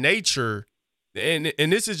 your nature, and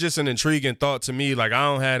this is just an intriguing thought to me. Like, I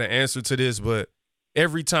don't have an answer to this, but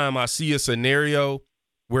every time I see a scenario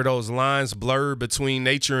where those lines blur between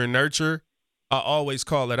nature and nurture, I always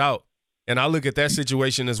call it out. And I look at that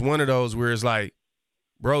situation as one of those where it's like,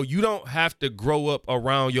 bro, you don't have to grow up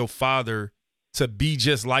around your father to be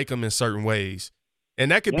just like him in certain ways.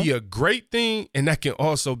 And that could be a great thing, and that can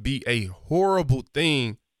also be a horrible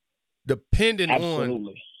thing depending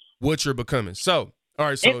on what you're becoming. So, all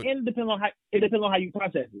right. So and it depends on how you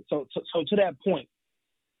process it. So to that point,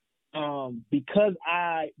 because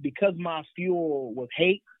my fuel was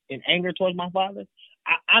hate and anger towards my father,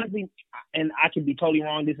 I honestly, and I could be totally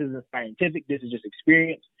wrong, this isn't scientific, this is just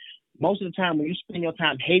experience. Most of the time when you spend your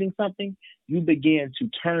time hating something, you begin to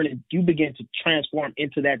transform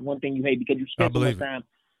into that one thing you hate, because you spend so much time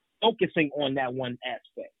focusing on that one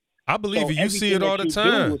aspect. I believe it. You see it all the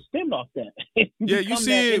time. Stem off that. You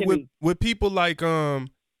see it with people like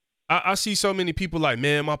I see so many people like,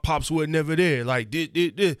 man, my pops was never there. Like,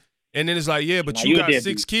 this. And then it's like, yeah, but you got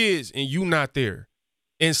 6 kids and you not there.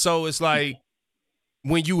 And so it's like,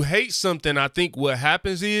 when you hate something, I think what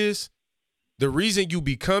happens is the reason you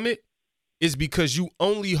become it is because you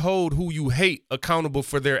only hold who you hate accountable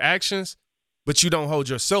for their actions, but you don't hold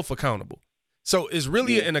yourself accountable. So it's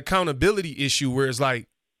really an accountability issue where it's like,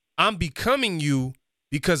 I'm becoming you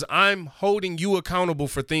because I'm holding you accountable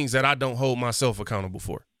for things that I don't hold myself accountable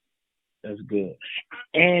for. That's good.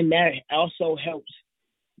 And that also helps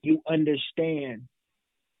you understand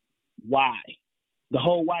why. The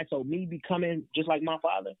whole why. So me becoming just like my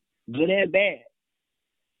father, good and bad,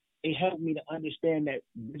 it helped me to understand that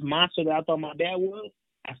this monster that I thought my dad was,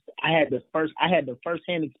 I had the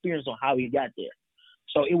first-hand experience on how he got there.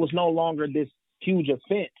 So it was no longer this huge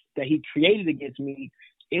offense that he created against me.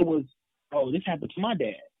 It was, this happened to my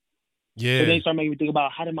dad. Yeah. So then you start making me think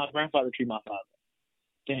about, how did my grandfather treat my father?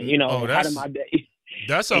 And, how did my dad?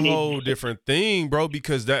 That's a whole different thing, bro,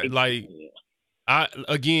 because that, like,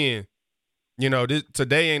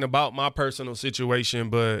 today ain't about my personal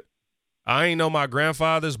situation, but I ain't know my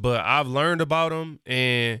grandfathers, but I've learned about them.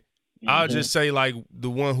 And I'll just say, like, the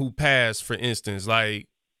one who passed, for instance, like,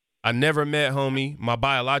 I never met homie, my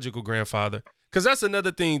biological grandfather. Because that's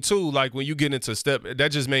another thing, too. Like, when you get into that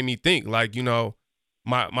just made me think, like,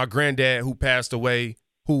 my granddad who passed away,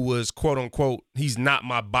 who was, quote unquote, he's not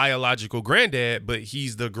my biological granddad, but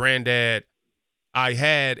he's the granddad I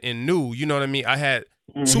had and knew. You know what I mean? I had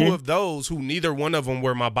 2 of those who neither one of them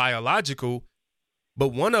were my biological, but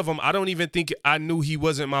one of them, I don't even think I knew he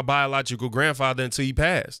wasn't my biological grandfather until he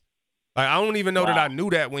passed. Like, I don't even know that I knew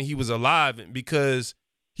that when he was alive, because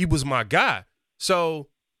he was my guy. So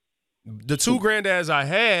the 2 granddads I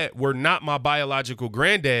had were not my biological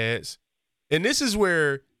granddads. And this is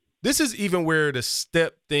even where the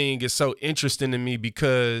step thing is so interesting to me,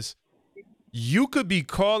 because you could be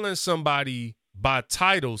calling somebody by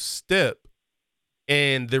title step,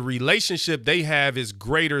 and the relationship they have is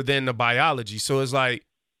greater than the biology. So it's like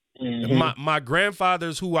my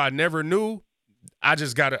grandfathers who I never knew, I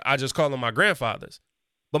just call them my grandfathers.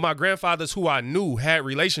 But my grandfathers who I knew, had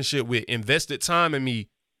relationship with, invested time in me,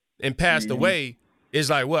 and passed away, is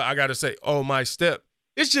like, what I gotta say, my step.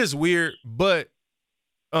 It's just weird. But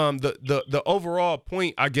the overall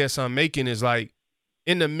point I guess I'm making is, like,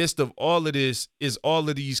 in the midst of all of this is all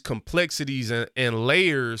of these complexities and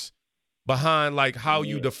layers behind, like, how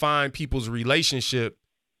you define people's relationship.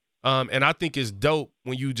 And I think it's dope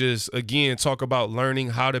when you just, again, talk about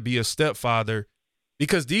learning how to be a stepfather,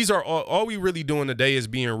 because these are all we really doing today is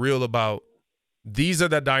being real about, these are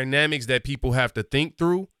the dynamics that people have to think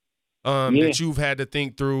through. that you've had to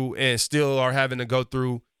think through and still are having to go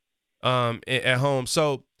through at home.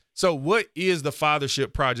 So what is the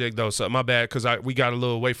Fathership Project, though? So my bad, because we got a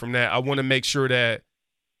little away from that. I want to make sure that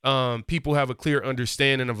people have a clear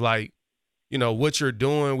understanding of, like, you know, what you're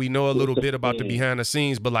doing. We know a little bit about the behind the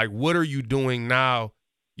scenes, but, like, what are you doing now?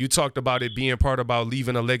 You talked about it being part about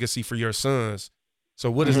leaving a legacy for your sons. So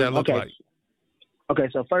what does that look like? Okay,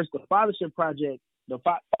 so first, the Fathership Project,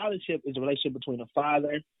 fathership is a relationship between a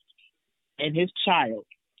father and his child,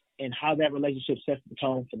 and how that relationship sets the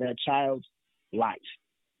tone for that child's life.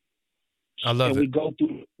 I love it.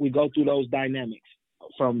 We go through those dynamics,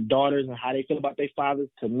 from daughters and how they feel about their fathers,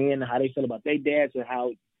 to men and how they feel about their dads, and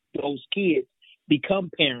how those kids become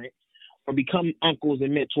parents or become uncles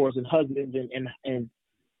and mentors and husbands, and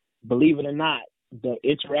believe it or not, the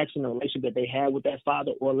interaction and relationship that they have with that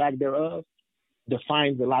father or lack thereof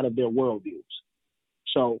defines a lot of their worldviews.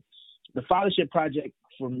 So the Fathership Project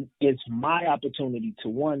is my opportunity to,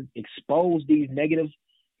 one, expose these negative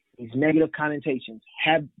connotations,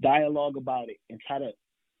 have dialogue about it, and try to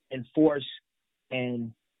enforce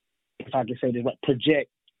and, if I can say this,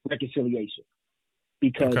 project reconciliation.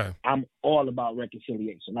 Because I'm all about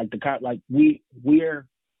reconciliation.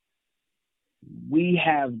 We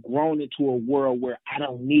have grown into a world where I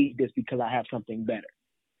don't need this because I have something better.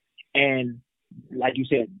 And like you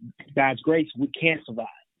said, God's grace, we can't survive.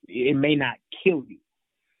 It may not kill you.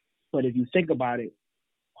 But if you think about it,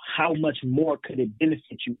 how much more could it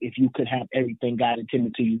benefit you if you could have everything God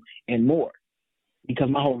intended to you and more? Because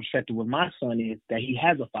my whole perspective with my son is that he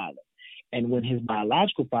has a father. And when his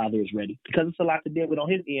biological father is ready, because it's a lot to deal with on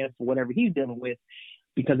his end for whatever he's dealing with,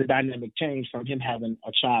 because the dynamic changed from him having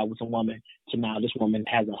a child with a woman to now this woman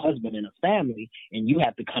has a husband and a family, and you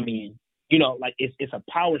have to come in. You know, like it's a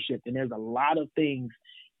power shift, and there's a lot of things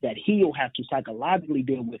that he'll have to psychologically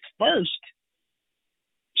deal with first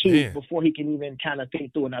before he can even kind of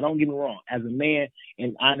think through it. Now, don't get me wrong, as a man,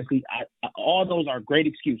 and honestly, I all those are great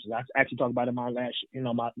excuses. I actually talked about in my last,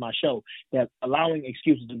 my show, that allowing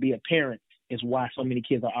excuses to be a parent is why so many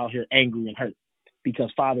kids are out here angry and hurt,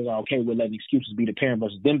 because fathers are okay with letting excuses be the parent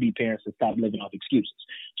versus them be parents and stop living off excuses.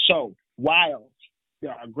 So while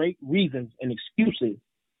there are great reasons and excuses,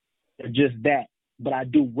 they're just that, but I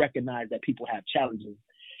do recognize that people have challenges.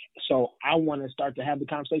 So I want to start to have the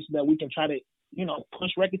conversation that we can try to,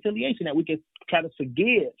 push reconciliation, that we can try to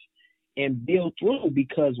forgive and build through,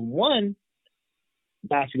 because one,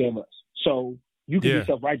 God forgave us. So you can be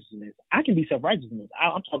self-righteous in this. I can be self-righteous in this.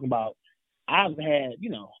 I'm talking about, I've had,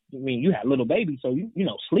 you had little babies, so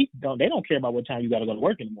sleep, they don't care about what time you got to go to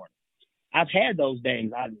work in the morning. I've had those days.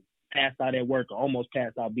 I passed out at work or almost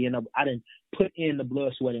passed out being up. I didn't put in the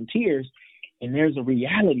blood, sweat, and tears. And there's a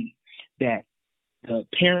reality that the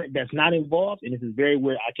parent that's not involved, and this is very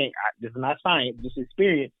weird, this is not science, this is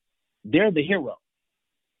experience, they're the hero.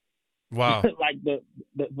 Wow. Like the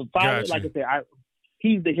father, like I said,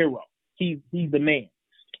 he's the hero. He's the man.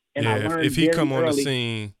 And I learned if he come on the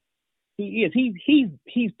scene. He is.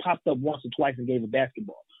 He's popped up once or twice and gave a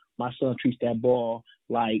basketball. My son treats that ball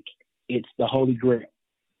like it's the Holy Grail.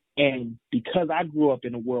 And because I grew up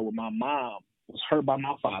in a world where my mom was hurt by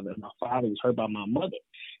my father, and my father was hurt by my mother,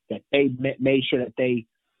 that they made sure that they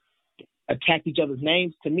attacked each other's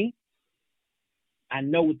names to me, I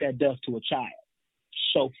know what that does to a child.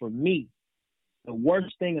 So for me, the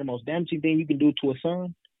worst thing and the most damaging thing you can do to a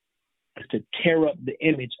son is to tear up the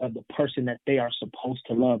image of the person that they are supposed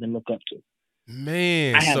to love and look up to.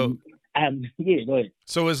 Man, go ahead.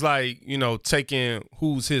 So it's like, taking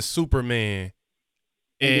who's his Superman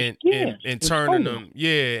and turning them,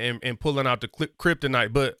 and pulling out the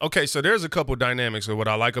kryptonite. But okay, so there's a couple dynamics of what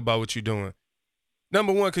I like about what you're doing.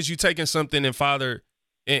 Number one, because you're taking something in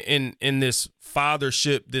this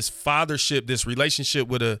fathership, this relationship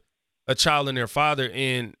with a child and their father,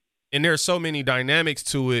 and there's so many dynamics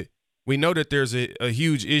to it. We know that there's a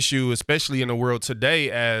huge issue, especially in the world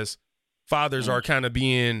today, as fathers are kind of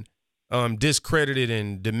being discredited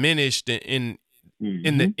and diminished in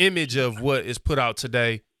the image of what is put out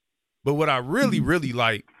today. But what I really, really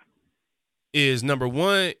like is, number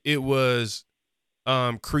one, it was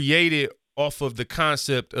created off of the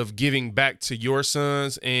concept of giving back to your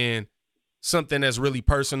sons and something that's really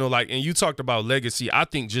personal. And you talked about legacy. I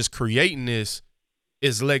think just creating this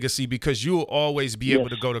is legacy, because you'll always be able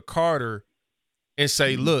to go to Carter and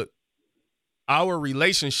say, look, our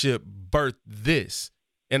relationship birthed this.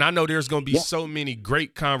 And I know there's going to be so many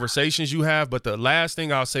great conversations you have, but the last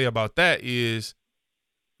thing I'll say about that is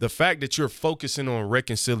the fact that you're focusing on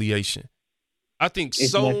reconciliation. I think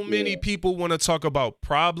so many people want to talk about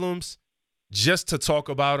problems just to talk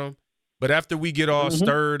about them, But after we get all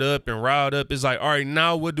stirred up and riled up, it's like, all right,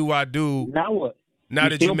 now what do I do? Now what? Now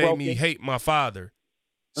that you made me hate my father.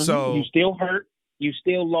 So you still hurt, you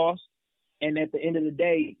still lost, and at the end of the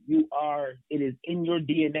day, it is in your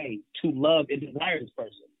DNA to love and desire this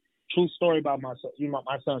person. True story about my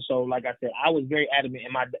son. So, like I said, I was very adamant,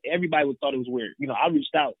 and everybody thought it was weird. You know, I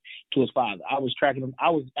reached out to his father. I was tracking him.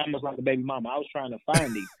 I was almost like a baby mama. I was trying to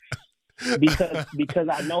find him because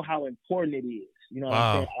I know how important it is. You know what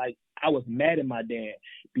I'm saying? Like, I was mad at my dad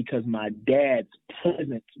because my dad's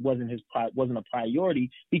presence wasn't a priority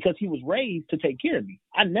because he was raised to take care of me.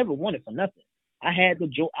 I never wanted for nothing. I had the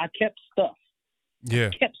joy. I kept stuff. Yeah.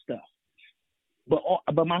 I kept stuff. But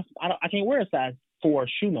I can't wear a size 4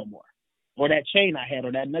 shoe no more, or that chain I had,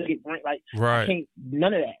 or that nugget ring. Like, right. I can't,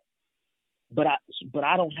 none of that. But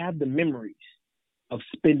I don't have the memories of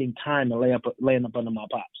spending time and laying up under my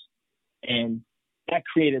pops, and that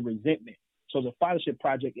created resentment. So the Fathership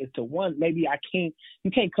Project is to maybe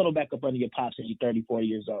you can't cuddle back up under your pops when you're 30, 40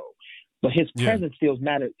 years old, but his presence still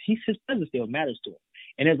matters. His presence still matters to him.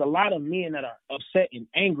 And there's a lot of men that are upset and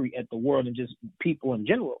angry at the world and just people in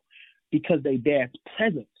general because their dad's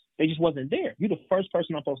presence, they just wasn't there. You're the first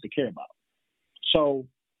person I'm supposed to care about. So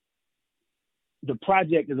the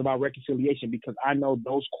project is about reconciliation because I know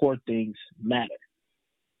those core things matter.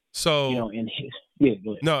 So, you know, and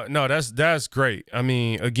go ahead. No, that's great. I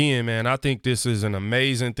mean, again, man, I think this is an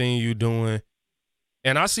amazing thing you're doing.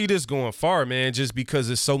 And I see this going far, man, just because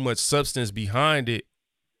there's so much substance behind it.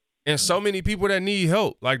 And so many people that need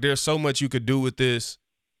help. Like, there's so much you could do with this.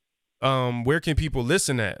 Where can people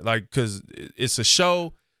listen at? Like, because it's a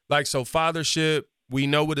show. Like, so Fathership, we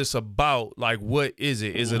know what it's about. Like, what is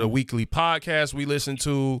it? Is it a weekly podcast we listen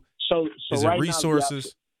to? So is right it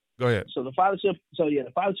resources? Go ahead. So the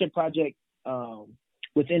Fathership Project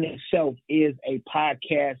within itself is a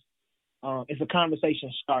podcast. It's a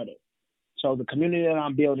conversation starter. So the community that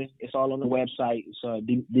I'm building, it's all on the website. It's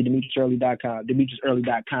DemetriusEarly.com.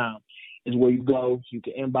 DemetriusEarly.com is where you go. You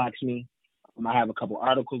can inbox me. I have a couple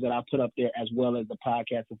articles that I put up there as well as the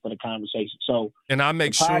podcast for the conversation. So, and I'll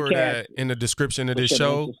make sure that in the description of this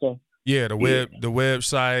show, the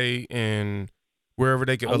website and wherever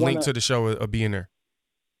they can, a link to the show will be in there.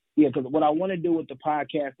 Yeah, because what I want to do with the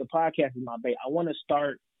podcast is my bait. I want to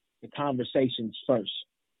start the conversations first.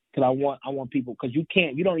 Because I want people, because we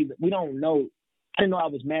don't know. I didn't know I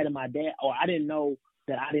was mad at my dad, or I didn't know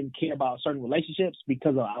that I didn't care about certain relationships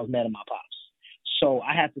because I was mad at my pops. So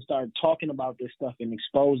I have to start talking about this stuff and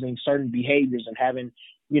exposing certain behaviors and having,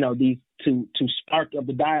 you know, these to spark up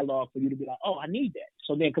the dialogue for you to be like, oh, I need that.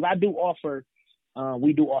 So then, because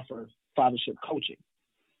we do offer fathership coaching,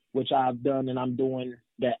 which I've done and I'm doing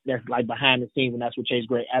that. That's like behind the scenes, and that's what Chase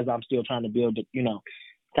Great as I'm still trying to build the, you know,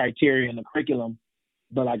 criteria and the curriculum.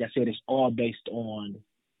 But like I said, it's all based on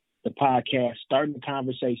the podcast, starting the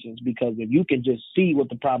conversations, because if you can just see what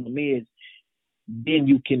the problem is, then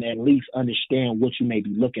you can at least understand what you may be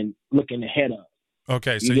looking ahead of.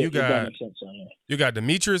 Okay, so you got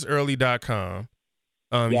DemetriusEarly.com.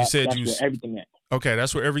 You said that's where everything at. Okay,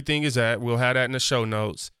 that's where everything is at. We'll have that in the show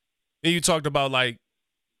notes. Then you talked about, like,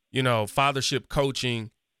 you know, fathership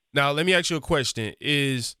coaching. Now, let me ask you a question.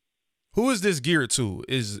 Who is this geared to?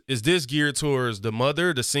 Is this geared towards the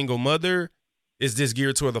mother, the single mother? Is this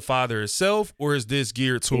geared toward the father himself, or is this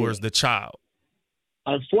geared towards the child?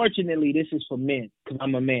 Unfortunately, this is for men because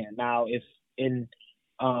I'm a man. Now,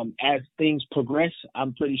 as things progress,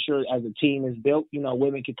 I'm pretty sure as a team is built, you know,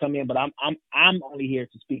 women can come in, but I'm only here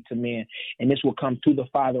to speak to men, and this will come to the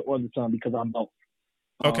father or the son because I'm both.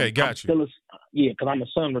 Okay, got you. Because I'm a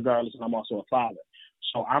son regardless, and I'm also a father.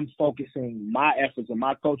 So I'm focusing my efforts and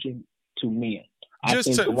my coaching to men.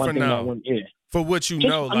 For now, for what you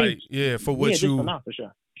know, for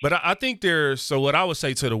sure. But I think so what I would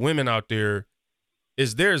say to the women out there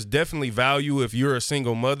is there's definitely value if you're a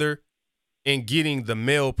single mother in getting the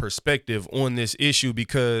male perspective on this issue,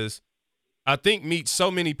 because I think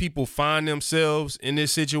so many people find themselves in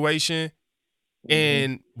this situation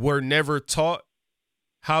and were never taught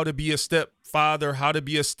how to be a stepfather, how to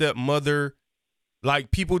be a stepmother.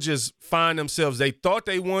 Like, people just find themselves, they thought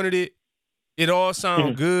they wanted it. It all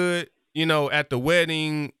sounded good, you know, at the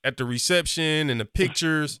wedding, at the reception, and the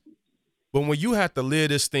pictures. But when you have to live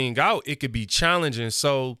this thing out, it could be challenging.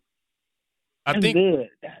 So I think good.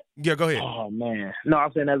 Yeah, go ahead. Oh, man. No,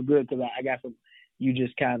 I'm saying that's good because I got some, you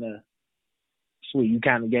just kind of, sweet, you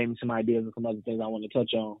kind of gave me some ideas and some other things I want to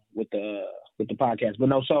touch on with the podcast. But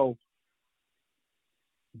no, so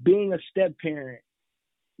being a step parent,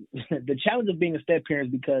 the challenge of being a step parent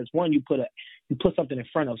is because, one, you put something in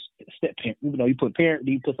front of step parent. You know, you put parent,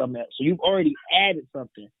 then you put something else. So you've already added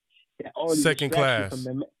something that already second class.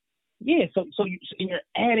 Yeah, so you're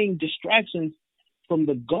adding distractions from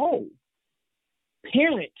the goal.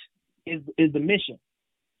 Parent is the mission,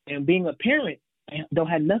 and being a parent don't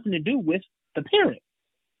have nothing to do with the parent.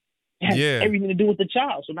 It has everything to do with the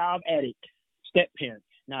child. So now I've added step parent.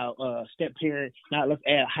 Now step parent. Now let's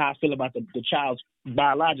add how I feel about the child's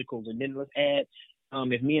biologicals, and then let's add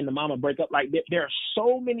if me and the mama break up. Like there are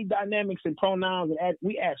so many dynamics and pronouns, and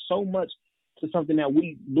we add so much to something that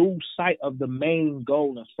we lose sight of the main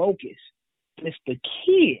goal and focus. And it's the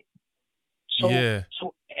kid.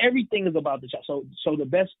 So everything is about the child. So the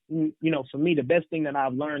best, for me, the best thing that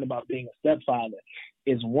I've learned about being a stepfather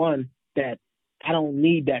is one that I don't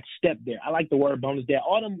need that step there. I like the word bonus dad.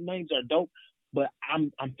 All them names are dope, but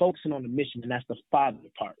I'm focusing on the mission, and that's the father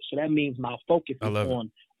part. So that means my focus is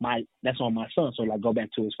on my son. So like go back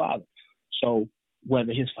to his father. So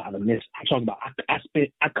whether his father missed, I'm talking about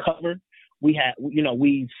I covered.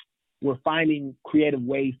 We're finding creative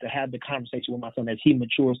ways to have the conversation with my son as he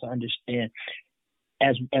matures to understand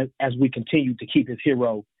as we continue to keep his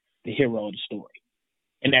hero the hero of the story.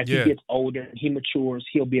 And as he gets older and he matures,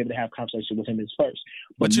 he'll be able to have conversation with him as first.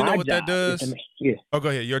 But you know what that does? Oh, go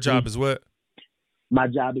ahead. Your job is what? My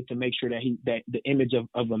job is to make sure that the image of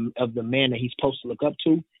the man that he's supposed to look up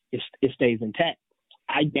to it stays intact.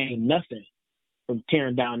 I gain nothing from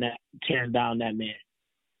tearing down that man.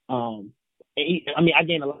 I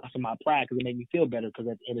gained a lot from my pride because it made me feel better, because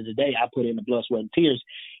at the end of the day, I put in the blood, sweat, and tears.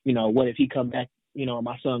 What if he come back,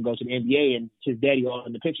 my son goes to the NBA and his daddy all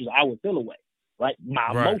in the pictures, I would feel away, right?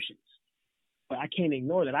 My emotions. But I can't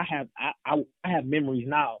ignore that. I have memories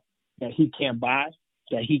now that he can't buy,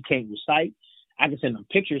 that he can't recite. I can send them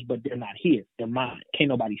pictures, but they're not his. They're mine. Can't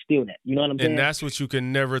nobody steal that. You know what I'm saying? And that's what you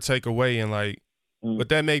can never take away. And what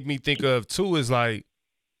that make me think of too is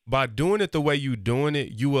by doing it the way you doing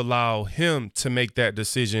it, you allow him to make that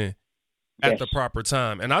decision at the proper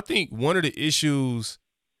time. And I think one of the issues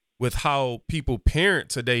with how people parent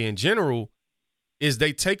today in general is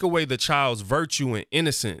they take away the child's virtue and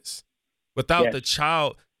innocence. Without the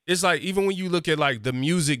child, it's like even when you look at the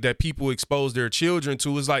music that people expose their children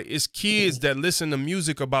to, it's kids that listen to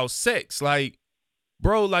music about sex.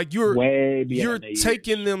 Bro, you're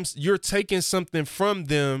taking something from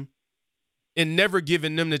them and never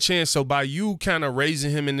giving them the chance. So by you kind of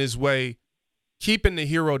raising him in this way, keeping the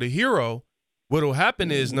hero, what'll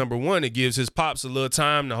happen is, number one, it gives his pops a little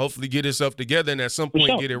time to hopefully get himself together and at some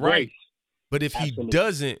point get it right. But if he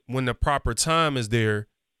doesn't, when the proper time is there,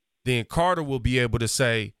 then Carter will be able to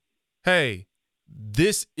say, hey,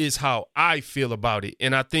 this is how I feel about it.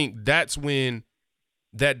 And I think that's when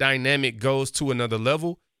that dynamic goes to another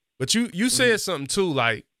level. But you said something too,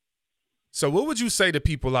 so what would you say to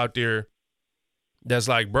people out there that's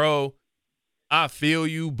bro, I feel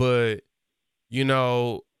you, but,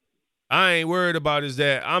 I ain't worried about is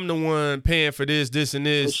that I'm the one paying for this, and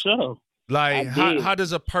this. For sure. How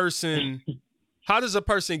does a person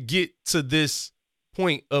get to this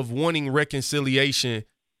point of wanting reconciliation,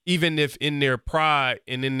 even if in their pride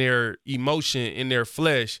and in their emotion, in their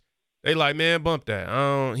flesh, they man, bump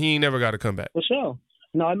that. He ain't never got to come back. For sure.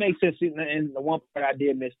 No, it makes sense. And the one part I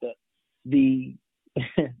did miss, the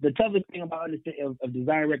toughest thing about of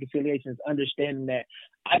desiring reconciliation is understanding that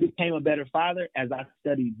I became a better father as I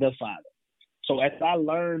studied the Father. So as I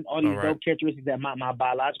learned all these dope characteristics that my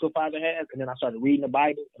biological father has, and then I started reading the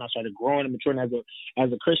Bible, and I started growing and maturing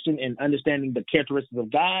as a Christian and understanding the characteristics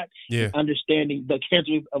of God, and understanding the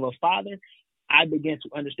characteristics of a father, I began to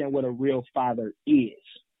understand what a real father is.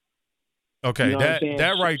 Okay, you know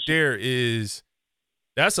that right there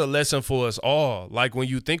that's a lesson for us all. When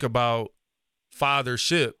you think about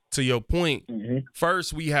fathership, to your point,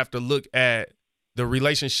 first we have to look at the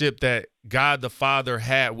relationship that God the Father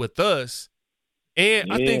had with us.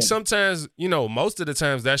 And I think sometimes, most of the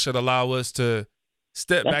times that should allow us to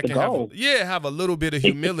step back and have a little bit of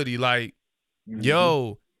humility.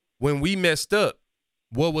 Yo, when we messed up,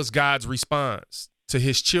 what was God's response to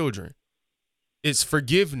his children? It's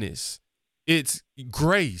forgiveness. It's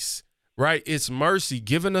grace, right? It's mercy,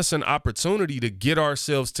 giving us an opportunity to get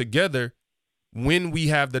ourselves together when we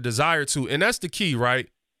have the desire to. And that's the key, right?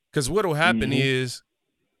 Because what will happen is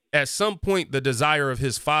at some point, the desire of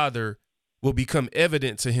his father will become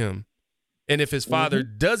evident to him. And if his father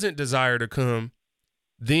doesn't desire to come,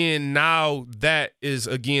 then now that is,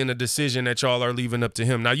 again, a decision that y'all are leaving up to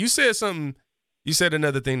him. Now, you said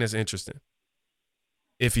another thing that's interesting.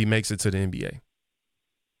 If he makes it to the NBA.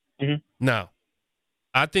 Now,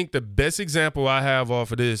 I think the best example I have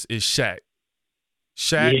off of this is Shaq.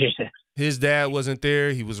 His dad wasn't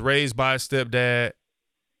there. He was raised by a stepdad,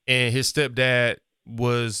 and his stepdad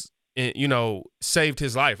was, saved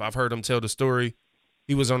his life. I've heard him tell the story.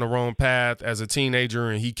 he was on the wrong path as a teenager,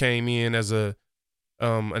 and he came in as an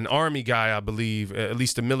Army guy, I believe, at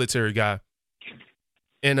least a military guy.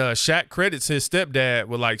 And Shaq credits his stepdad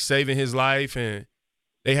with like saving his life, and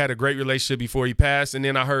they had a great relationship before he passed. And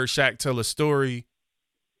then I heard Shaq tell a story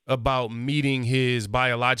about meeting his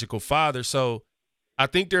biological father. So I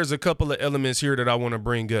think there's a couple of elements here that I want to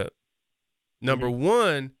bring up. Number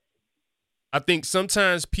one, I think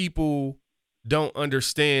sometimes people don't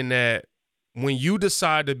understand that when you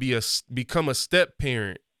decide to become a step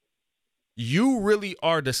parent, you really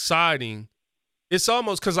are deciding. It's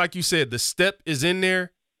almost because, like you said, the step is in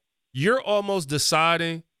there. You're almost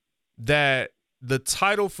deciding that the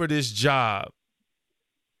title for this job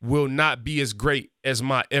will not be as great as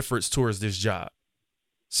my efforts towards this job.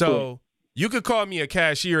 So you could call me a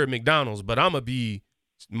cashier at McDonald's, but I'm going to be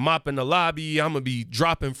mopping the lobby. I'm going to be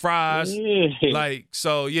dropping fries. Like,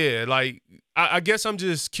 so yeah, like, I guess I'm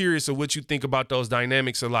just curious of what you think about those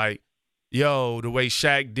dynamics of like, yo, the way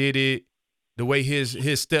Shaq did it, the way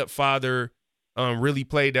his stepfather really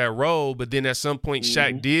played that role. But then at some point,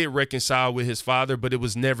 Shaq did reconcile with his father, but it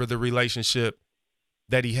was never the relationship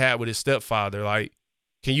that he had with his stepfather. Like,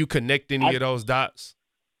 can you connect any of those dots?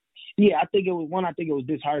 Yeah, I think it was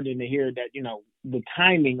disheartening to hear that, you know, the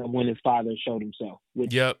timing of when his father showed himself,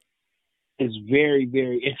 which is very,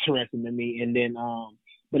 very interesting to me. And then,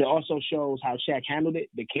 but it also shows how Shaq handled it,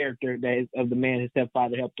 the character of the man his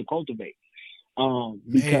stepfather helped to cultivate.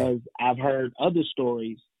 Because I've heard other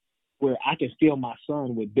stories where I can fill my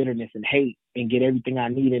son with bitterness and hate and get everything I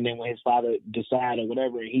need, and then when his father decide or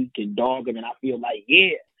whatever, he can dog him, and I feel like,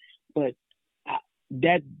 but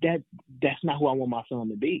that's not who I want my son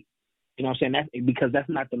to be. You know what I'm saying? That's because that's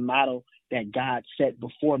not the model that God set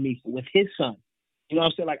before me with his son. You know what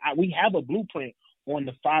I'm saying? Like, we have a blueprint on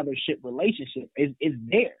the fathership relationship. It's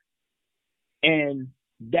there. And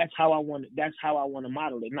that's how I want to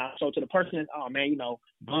model it. Now, so to the person that's, oh man, you know,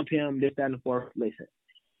 bump him, this, that, and the fourth, listen.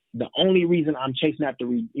 The only reason I'm chasing after,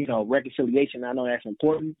 reconciliation, I know that's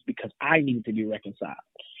important, because I need to be reconciled.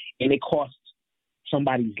 And it costs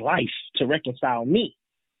somebody's life to reconcile me.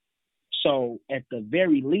 So at the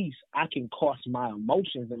very least, I can cost my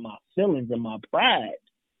emotions and my feelings and my pride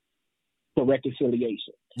for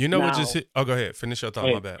reconciliation. You know what just hit? Oh, go ahead. Finish your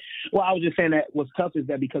thought. My bad. Well, I was just saying that what's tough is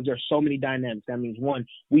that because there's so many dynamics. That means, one,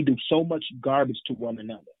 we do so much garbage to one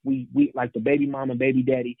another. We like the baby mama, baby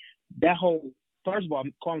daddy. That whole, first of all,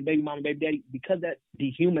 I'm calling baby mama, baby daddy, because that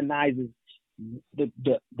dehumanizes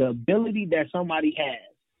the ability that somebody has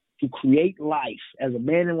to create life as a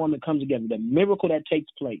man and woman comes together, the miracle that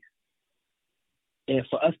takes place. And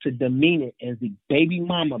for us to demean it as the baby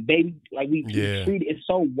mama, baby, like we treat it, it's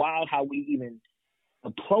so wild how we even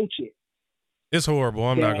approach it. It's horrible.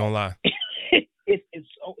 I'm not gonna lie. It's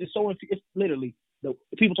literally the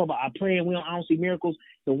people talk about I pray and I don't see miracles.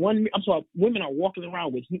 I'm talking women are walking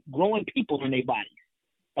around with growing people in their bodies.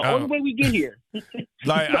 The only way we get here.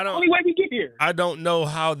 Like only way we get here. I don't know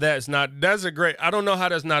how that's not. I don't know how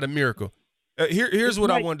that's not a miracle. Here's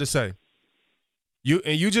what I wanted to say.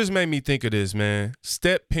 You just made me think of this, man.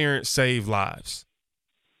 Step parents save lives.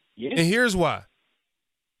 Yeah. And here's why.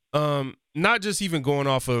 Not just even going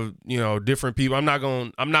off of, different people. I'm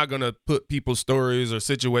not gonna put people's stories or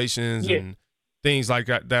situations and things like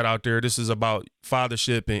that out there. This is about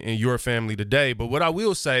fathership and your family today. But what I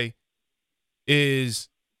will say is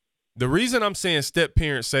the reason I'm saying step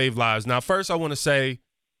parents save lives. Now, first I want to say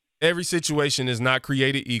every situation is not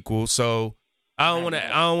created equal. So I don't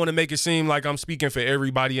want to make it seem like I'm speaking for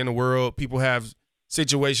everybody in the world. People have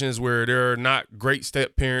situations where they're not great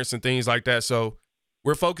step parents and things like that. So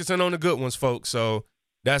we're focusing on the good ones, folks. So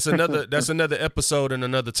that's another episode and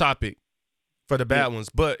another topic for the bad ones.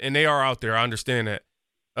 And they are out there. I understand that.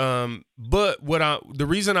 But the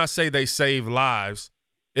reason I say they save lives,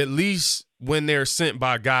 at least when they're sent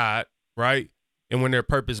by God, right? And when they're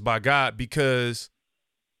purposed by God, because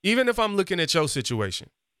even if I'm looking at your situation,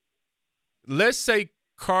 let's say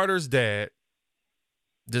Carter's dad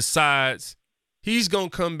decides he's going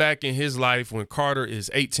to come back in his life when Carter is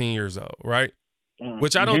 18 years old, right?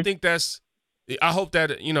 Which I don't think I hope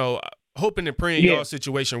that, hoping and praying your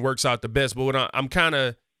situation works out the best. But what I'm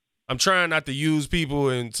trying not to use people,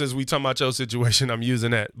 and since we talking about your situation, I'm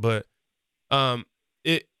using that. But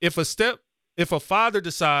if a father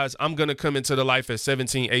decides I'm going to come into the life at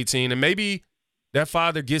 17, 18, and maybe that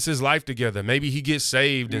father gets his life together, maybe he gets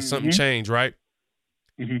saved and something changed, right?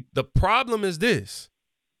 Mm-hmm. The problem is this.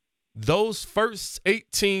 Those first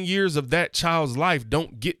 18 years of that child's life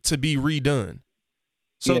don't get to be redone.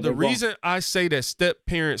 So the reason I say that step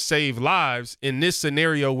parents save lives in this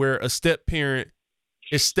scenario where a step parent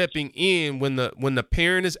is stepping in when the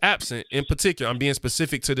parent is absent. In particular, I'm being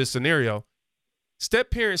specific to this scenario.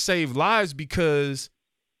 Step parents save lives because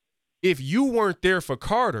if you weren't there for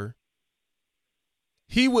Carter,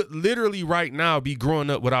 he would literally right now be growing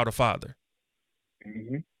up without a father.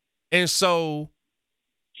 Mm-hmm. And so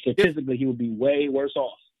statistically, he would be way worse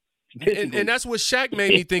off. And that's what Shaq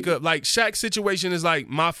made me think of. Like, Shaq's situation is like,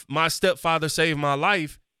 my stepfather saved my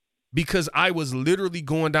life because I was literally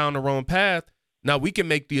going down the wrong path. Now, we can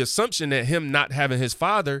make the assumption that him not having his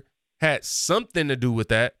father had something to do with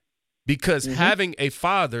that, because having a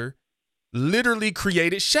father literally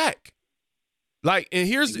created Shaq. Like, and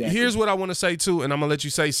here's what I want to say too, and I'm gonna let you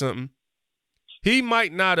say something. He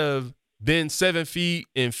might not have been 7 feet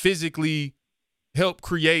and physically helped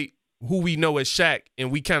create who we know as Shaq,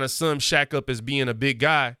 and we kind of sum Shaq up as being a big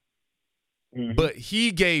guy. But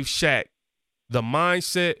he gave Shaq the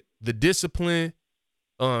mindset, the discipline.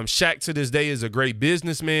 Shaq to this day is a great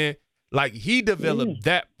businessman. Like, he developed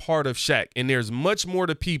that part of Shaq, and there's much more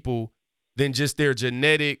to people than just their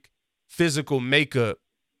genetic, physical makeup.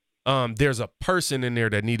 There's a person in there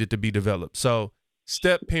that needed to be developed. So,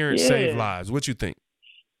 step parents save lives. What you think?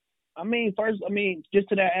 I mean, just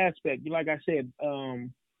to that aspect, like I said,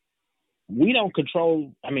 we don't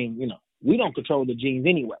control. We don't control the genes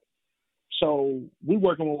anyway. So we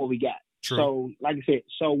working with what we got. True. So, like I said,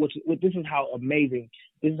 this is how amazing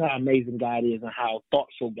God is and how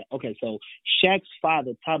thoughtful God. Okay, so Shaq's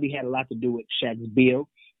father probably had a lot to do with Shaq's build,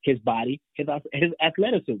 his body, his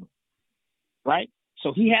athleticism, right?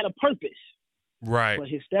 So he had a purpose, right? But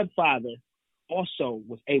his stepfather also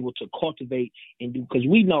was able to cultivate and do, because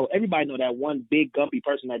everybody know that one big gumpy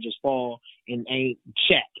person that just fall and ain't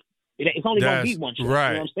Shaq. It's only gonna be one Shaq. Right.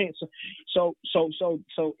 You know what I'm saying? So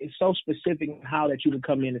it's so specific how that you can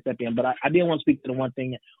come in and step in. But I did want to speak to the one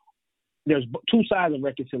thing. There's two sides of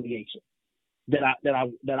reconciliation that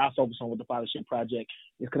I focus on with the Fathership Project,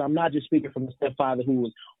 is because I'm not just speaking from the stepfather who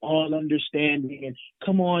was all understanding and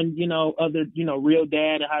come on, real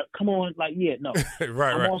dad. Come on, no.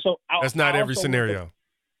 right. Also, that's not every scenario.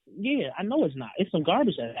 I know it's not. It's some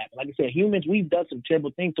garbage that happened. Like I said, humans, we've done some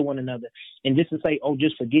terrible things to one another. And just to say,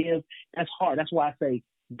 just forgive, that's hard. That's why I say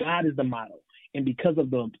God is the model. And because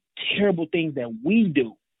of the terrible things that we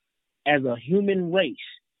do as a human race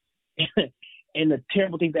and the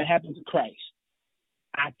terrible things that happen to Christ,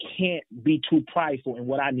 I can't be too prideful in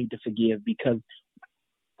what I need to forgive because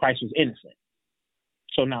Christ was innocent.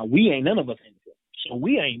 So now none of us innocent. So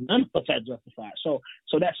none of us are justified. So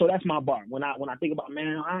that's my bar. When I think about,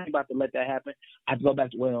 man, I ain't about to let that happen, I go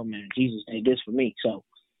back to, well, man, Jesus did this for me. So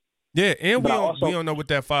yeah, and we don't know what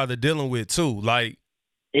that father dealing with too. Like,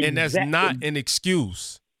 exactly. And that's not an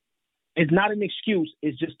excuse. It's not an excuse.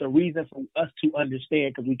 It's just a reason for us to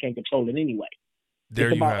understand, because we can't control it anyway.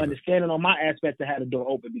 It's about understanding on my aspect to have the door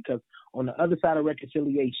open, because on the other side of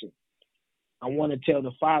reconciliation, I want to tell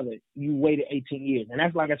the father, you waited 18 years. And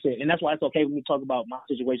that's, like I said, and that's why it's okay when we talk about my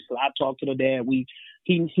situation. So I talk to the dad.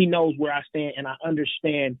 He knows where I stand, and I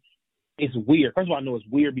understand it's weird. First of all, I know it's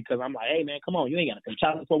weird because I'm like, hey, man, come on. You ain't got to pay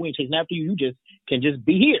child support. We ain't chasing after you. You just can just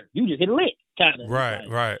be here. You just hit a lick, kind of. Right,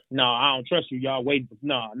 right. No, I don't trust you. Y'all waiting.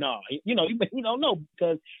 No. You don't know,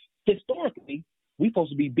 because historically, we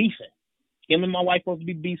supposed to be beefing. Him and my wife supposed to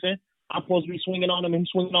be beefing. I'm supposed to be swinging on him and he's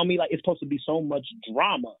swinging on me. Like, it's supposed to be so much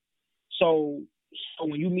drama. So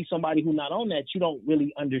when you meet somebody who's not on that, you don't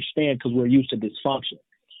really understand, because we're used to dysfunction.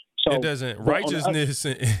 So it doesn't. Righteousness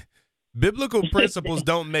and biblical principles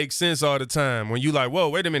don't make sense all the time. When you like, whoa,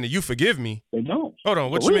 wait a minute, you forgive me? They don't. Hold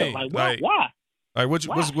on, what you mean? Like why? Like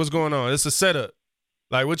what's going on? It's a setup.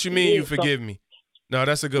 Like, what you mean you forgive me? No,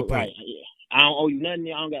 that's a good point. Right, yeah. I don't owe you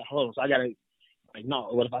nothing. I don't got hold on. So I gotta, like, no.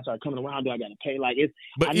 What if I start coming around? Do I gotta pay? Like, it's.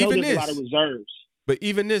 But I know there's a lot of reserves. But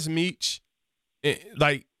even this, Meech,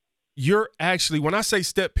 like, you're actually, when I say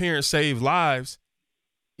step parents save lives,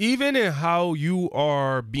 even in how you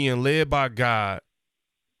are being led by God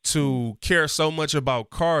to care so much about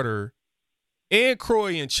Carter and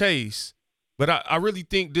Croy and Chase, but I really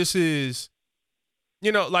think this is,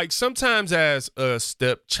 like, sometimes as a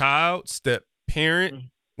stepchild, step parent,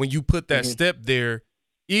 when you put that step there,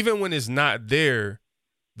 even when it's not there,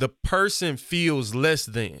 the person feels less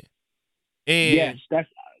than. And yes,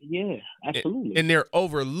 yeah, absolutely. And they're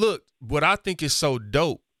overlooked. What I think is so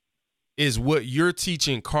dope is what you're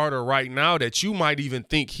teaching Carter right now that you might even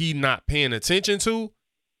think he not paying attention to.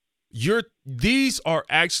 These are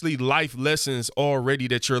actually life lessons already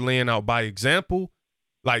that you're laying out by example.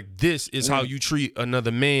 Like, this is how you treat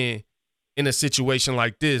another man in a situation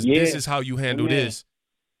like this. Yeah. This is how you handle this.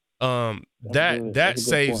 That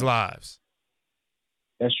saves lives.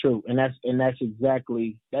 That's true, and that's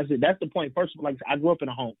exactly that's it. That's the point. First, like I grew up in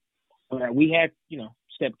a home where we had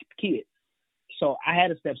step kids, so I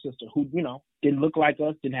had a stepsister who didn't look like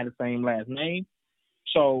us, didn't have the same last name,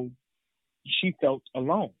 so she felt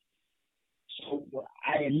alone. So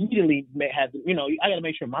I immediately had to, I got to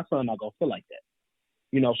make sure my son not gonna feel like that,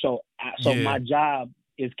 So my job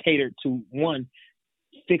is catered to one,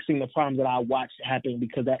 fixing the problems that I watched happen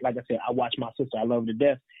because that, like I said, I watched my sister. I love her to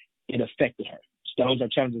death. It affected her. So those are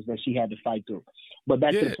challenges that she had to fight through. But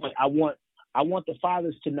back to the point, I want the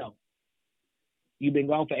fathers to know. You've been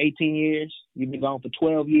gone for 18 years. You've been gone for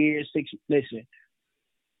 12 years. Listen,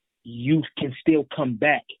 you can still come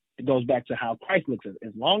back. It goes back to how Christ looks at it.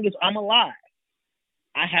 As long as I'm alive,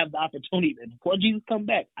 I have the opportunity. Before Jesus come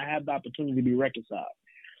back, I have the opportunity to be reconciled.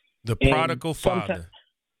 The prodigal father.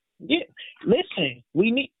 Yeah. Listen,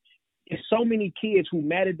 there's so many kids who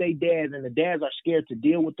mad at their dads, and the dads are scared to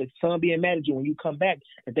deal with the son being mad at you when you come back,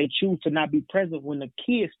 that they choose to not be present when the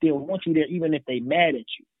kids still want you there, even if they mad at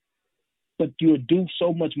you. But you'll do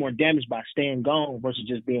so much more damage by staying gone versus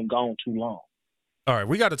just being gone too long. All right,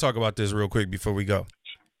 we got to talk about this real quick before we go,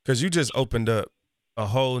 because you just opened up a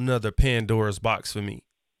whole nother Pandora's box for me.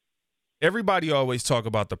 Everybody always talk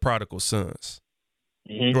about the prodigal sons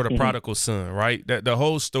or the prodigal son, right? That the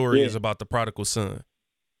whole story is about the prodigal son.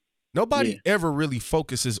 Nobody ever really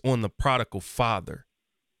focuses on the prodigal father.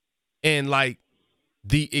 And like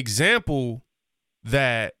the example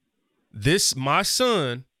that my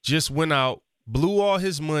son just went out, blew all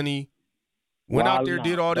his money, went out there,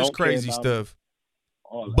 did all this crazy stuff.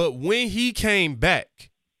 But when he came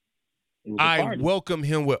back, I welcomed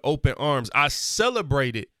him with open arms. I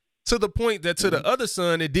celebrated to the point that to the other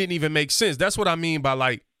son, it didn't even make sense. That's what I mean by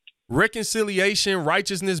like reconciliation,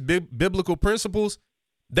 righteousness, biblical principles.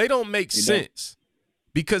 They don't make sense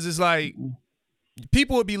because it's like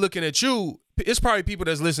people would be looking at you. It's probably people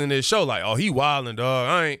that's listening to this show like, oh, he wilding, dog.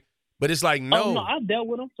 I ain't. But it's like, no. Oh, no, I've dealt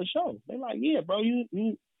with them for sure. They're like, yeah, bro,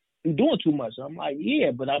 you doing too much. I'm like,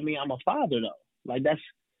 yeah, but I mean, I'm a father though. Like that's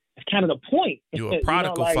kind of the point. You're a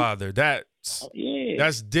prodigal father. That's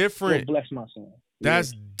different. Lord bless my son.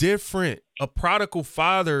 That's different. A prodigal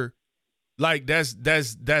father, like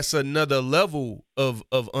that's another level of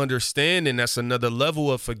understanding. That's another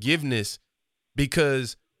level of forgiveness,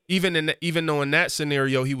 because even though in that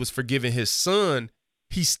scenario he was forgiving his son,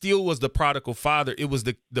 he still was the prodigal father. It was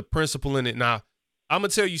the principle in it. Now, I'm gonna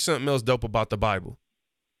tell you something else dope about the Bible.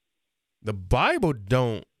 The Bible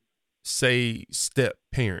don't say step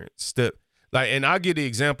parents, and I'll give the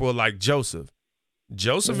example of like Joseph.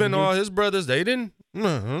 Joseph and all his brothers, they didn't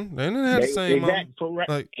have the same mom.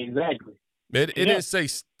 Exactly. It didn't say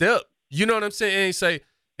step. You know what I'm saying? It ain't say,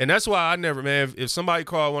 and that's why I never, man, if somebody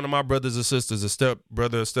called one of my brothers or sisters a step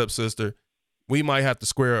brother or step sister, we might have to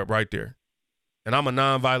square up right there. And I'm a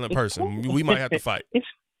nonviolent person. We might have to fight. Because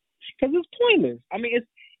it's pointless. I mean,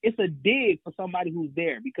 it's a dig for somebody who's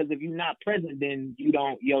there, because if you're not present, then you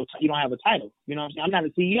don't have a title. You know what I'm saying? I'm not a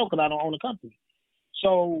CEO because I don't own a company.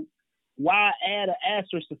 So why add an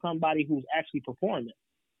asterisk to somebody who's actually performing?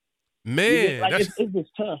 Man, it's just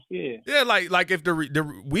tough. Yeah. Yeah, like if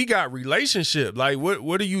we got relationship, like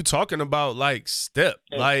what are you talking about? Like step,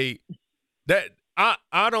 like that.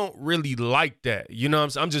 I don't really like that. You know what I'm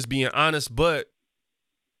saying? I'm just being honest, but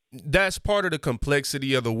that's part of the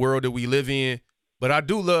complexity of the world that we live in. But I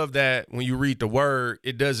do love that when you read the word,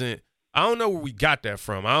 it doesn't. I don't know where we got that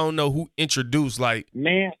from. I don't know who introduced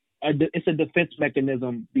Man, it's a defense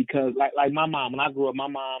mechanism, because like my mom, when I grew up, I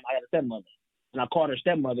had a stepmother, and I called her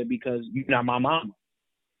stepmother because you're not my mama,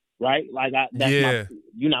 right? Like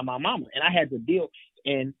you're not my mama, and I had to deal,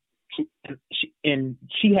 and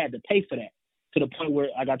she had to pay for that, to the point where,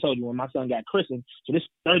 like I told you, when my son got christened, so this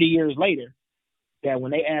 30 years later, that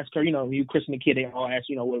when they ask her, you christen the kid, they all ask,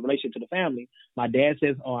 with relation to the family. My dad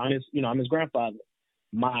says, oh, I'm his grandfather.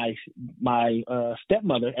 My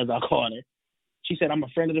stepmother, as I call her, she said, I'm a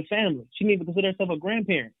friend of the family. She didn't even consider herself a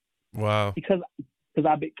grandparent. Wow. Because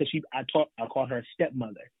I called her a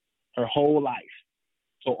stepmother her whole life.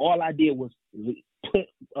 So all I did was put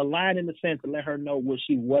a line in the sand to let her know where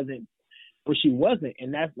she wasn't.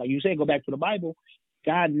 And that's, like you said, go back to the Bible.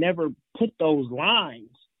 God never put those lines.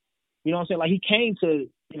 You know what I'm saying? Like he came to,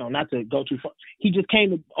 not to go too far. He just came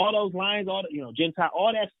to all those lines, all the, Gentile,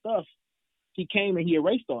 all that stuff. He came and he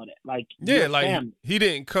erased all that. Like, yeah, like family. He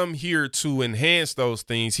didn't come here to enhance those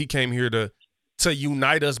things. He came here to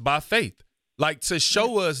unite us by faith. Like to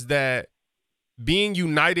show us that being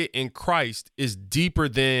united in Christ is deeper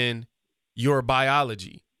than your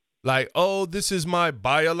biology. Like, oh, this is my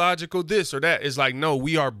biological this or that. It's like, no,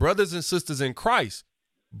 we are brothers and sisters in Christ.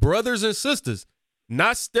 Brothers and sisters.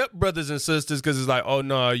 Not step brothers and sisters because it's like, oh,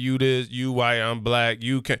 no, you this, you white, I'm black,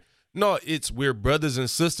 you can't. No, we're brothers and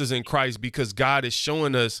sisters in Christ because God is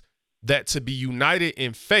showing us that to be united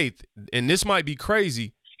in faith, and this might be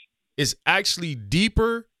crazy, is actually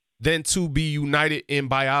deeper than to be united in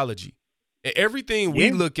biology. And everything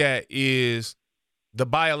we look at is the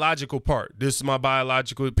biological part. This is my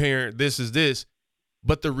biological parent. This is this.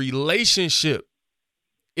 But the relationship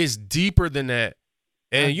is deeper than that.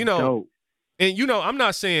 And, I'm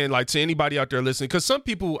not saying like to anybody out there listening, because some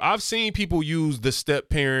people, I've seen people use the step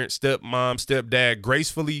parent, step mom, step dad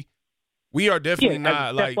gracefully. We are definitely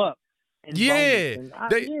not like, I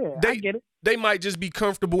get it. They might just be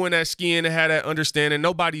comfortable in that skin and have that understanding.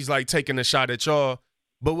 Nobody's like taking a shot at y'all.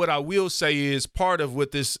 But what I will say is part of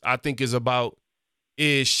what this I think is about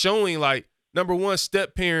is showing like, number one,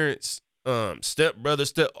 step parents, step brother,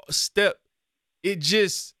 step. It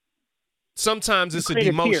just, sometimes it's a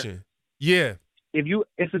demotion. Yeah.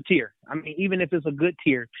 It's a tier. I mean, even if it's a good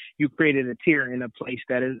tier, you created a tier in a place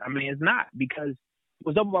that is, I mean, it's not, because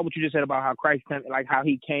what's up about what you just said about how Christ, like how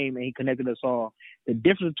he came and he connected us all. The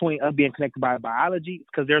difference between us being connected by biology is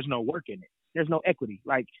because there's no work in it. There's no equity.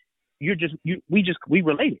 Like we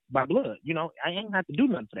related by blood. I ain't have to do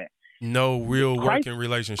nothing for that. No real working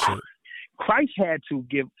relationship. Christ had to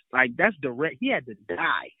give, like, that's direct. He had to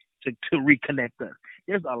die to reconnect us.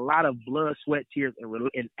 There's a lot of blood, sweat, tears,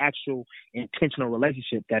 and actual intentional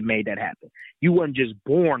relationship that made that happen. You wasn't just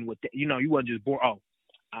born with it. You wasn't just born,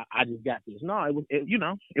 I just got this. No, it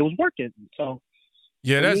was working. So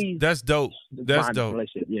yeah, that's dope. That's dope.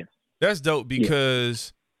 Yeah. That's dope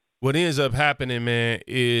because what ends up happening, man,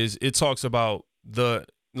 is it talks about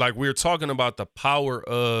we're talking about the power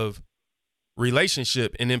of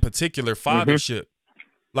relationship and in particular fathership.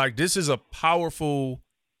 Like, this is a powerful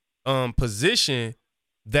position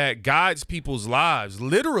that guides people's lives,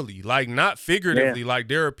 literally, like not figuratively. Like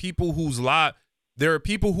there are people there are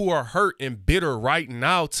people who are hurt and bitter right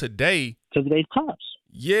now today because of these cops.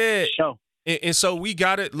 Yeah. Sure. And so we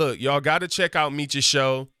got it. Look, y'all got to check out Meech's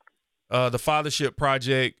show, the Fathership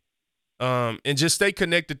Project, and just stay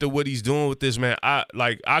connected to what he's doing with this, man.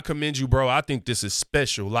 I commend you, bro. I think this is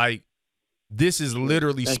special. Like, this is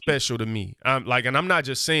literally special to me. And I'm not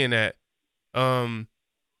just saying that,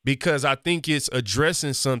 because I think it's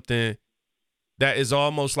addressing something that is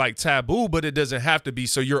almost like taboo, but it doesn't have to be.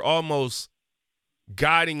 So you're almost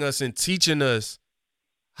guiding us and teaching us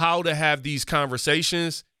how to have these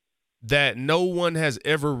conversations that no one has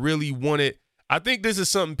ever really wanted. I think this is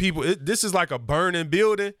something this is like a burning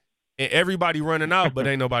building and everybody running out, but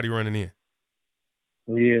ain't nobody running in.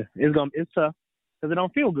 Yeah, it's tough because it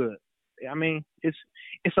don't feel good. I mean, it's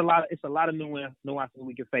a lot of nuances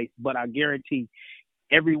we can face, but I guarantee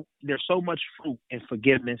there's so much fruit in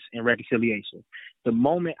forgiveness and reconciliation. The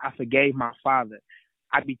moment I forgave my father,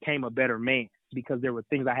 I became a better man because there were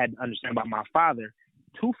things I had to understand about my father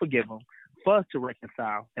to forgive him, for us to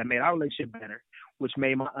reconcile. That made our relationship better, which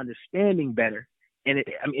made my understanding better, and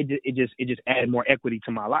it just added more equity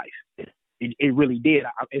to my life. It really did.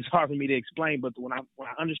 It's hard for me to explain, but when I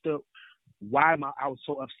understood why I was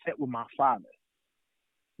so upset with my father,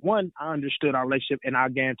 one, I understood our relationship and I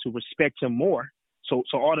began to respect him more. So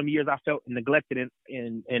all them years I felt neglected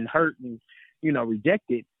and hurt and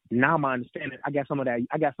rejected. Now my understanding, I got some of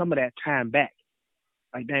that time back.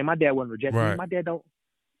 Like, dang, my dad wasn't rejecting me. My dad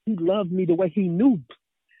he loved me the way he knew.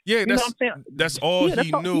 Yeah, that's all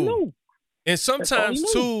he knew. And sometimes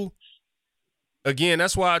too, again,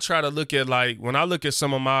 that's why I try to look at, like, when I look at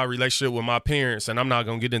some of my relationship with my parents, and I'm not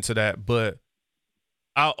gonna get into that, but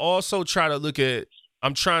I also try to look at,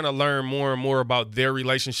 I'm trying to learn more and more about their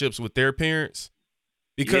relationships with their parents.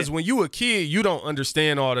 Because when you a kid, you don't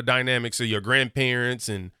understand all the dynamics of your grandparents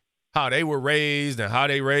and how they were raised and how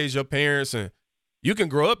they raised your parents. And you can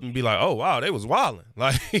grow up and be like, oh, wow, they was wilding.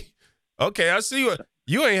 Like, okay, I see what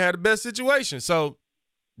you ain't had the best situation. So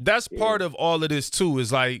that's part of all of this too,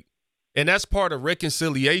 is like, and that's part of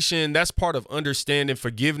reconciliation. That's part of understanding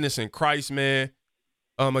forgiveness in Christ, man.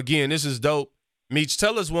 Again, this is dope. Meech,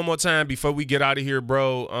 tell us one more time before we get out of here,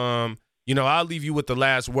 bro. I'll leave you with the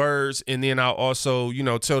last words, and then I'll also,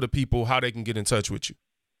 tell the people how they can get in touch with you.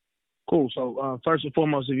 Cool. So first and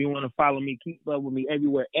foremost, if you want to follow me, keep up with me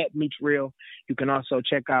everywhere at Meech Real. You can also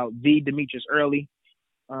check out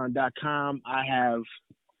thedemetriusearly.com. I have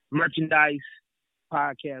merchandise,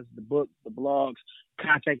 podcasts, the book, the blogs,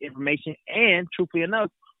 contact information, and truthfully enough,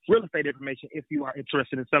 real estate information. If you are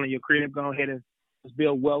interested in selling your crib, go ahead and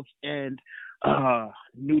build wealth and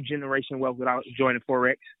new generation wealth without joining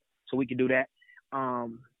Forex. So we can do that.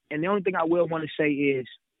 And the only thing I will want to say is,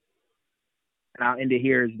 and I'll end it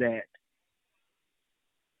here, is that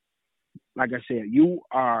like I said,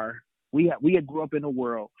 we had grew up in a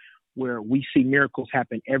world where we see miracles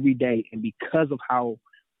happen every day, and because of how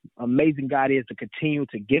amazing God is to continue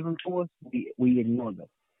to give them to us, we ignore them.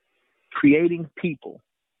 Creating people,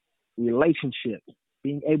 relationships,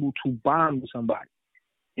 being able to bond with somebody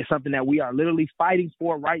is something that we are literally fighting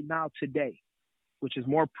for right now today, which is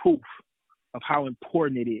more proof of how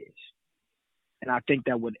important it is. And I think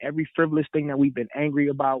that with every frivolous thing that we've been angry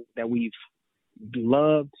about, that we've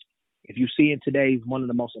loved, if you see it today, one of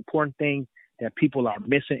the most important things that people are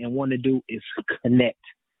missing and want to do is connect,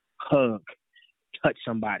 hug, touch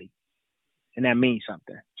somebody. And that means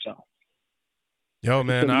something. So, yo,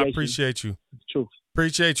 man, I appreciate you. True.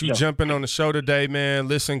 Appreciate you jumping on the show today, man.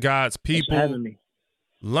 Listen, God's people, thanks for having me.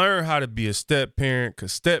 Learn how to be a step parent,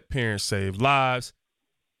 because step parents save lives.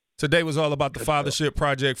 Today was all about the Fathership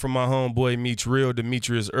Project from my homeboy, Meech Real,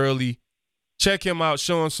 Demetrius Early. Check him out,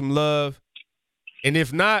 show him some love. And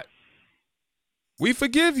if not, we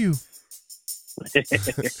forgive you.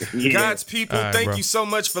 Yeah. God's people, thank you so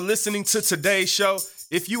much for listening to today's show.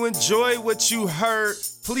 If you enjoy what you heard,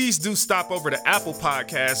 please do stop over to Apple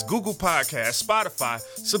Podcasts, Google Podcasts, Spotify.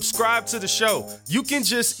 Subscribe to the show. You can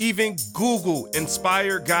just even Google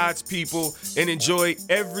Inspire God's People and enjoy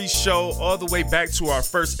every show all the way back to our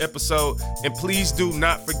first episode. And please do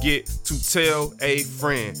not forget to tell a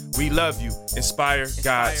friend. We love you. Inspire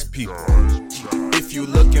God's People. If you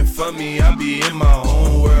looking for me, I'll be in my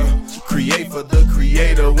own world. Create for the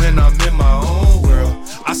creator when I'm in my own world.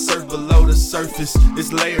 I surf below the surface.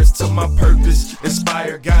 It's layers to my purpose.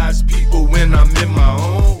 Inspire God's people when I'm in my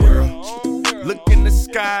own world. Look in the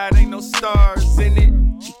sky, there ain't no stars in it.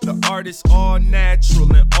 The art is all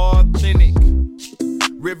natural and authentic.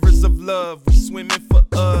 Rivers of love, we swimming for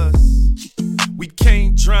us. We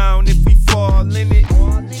can't drown if we fall in it.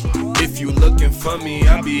 If you looking for me,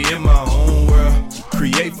 I'll be in my own world.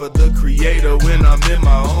 Create for the creator when I'm in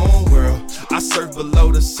my own world. I surf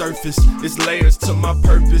below the surface. It's layers to my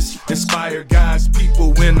purpose. Inspire God's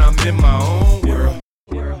people when I'm in my own world.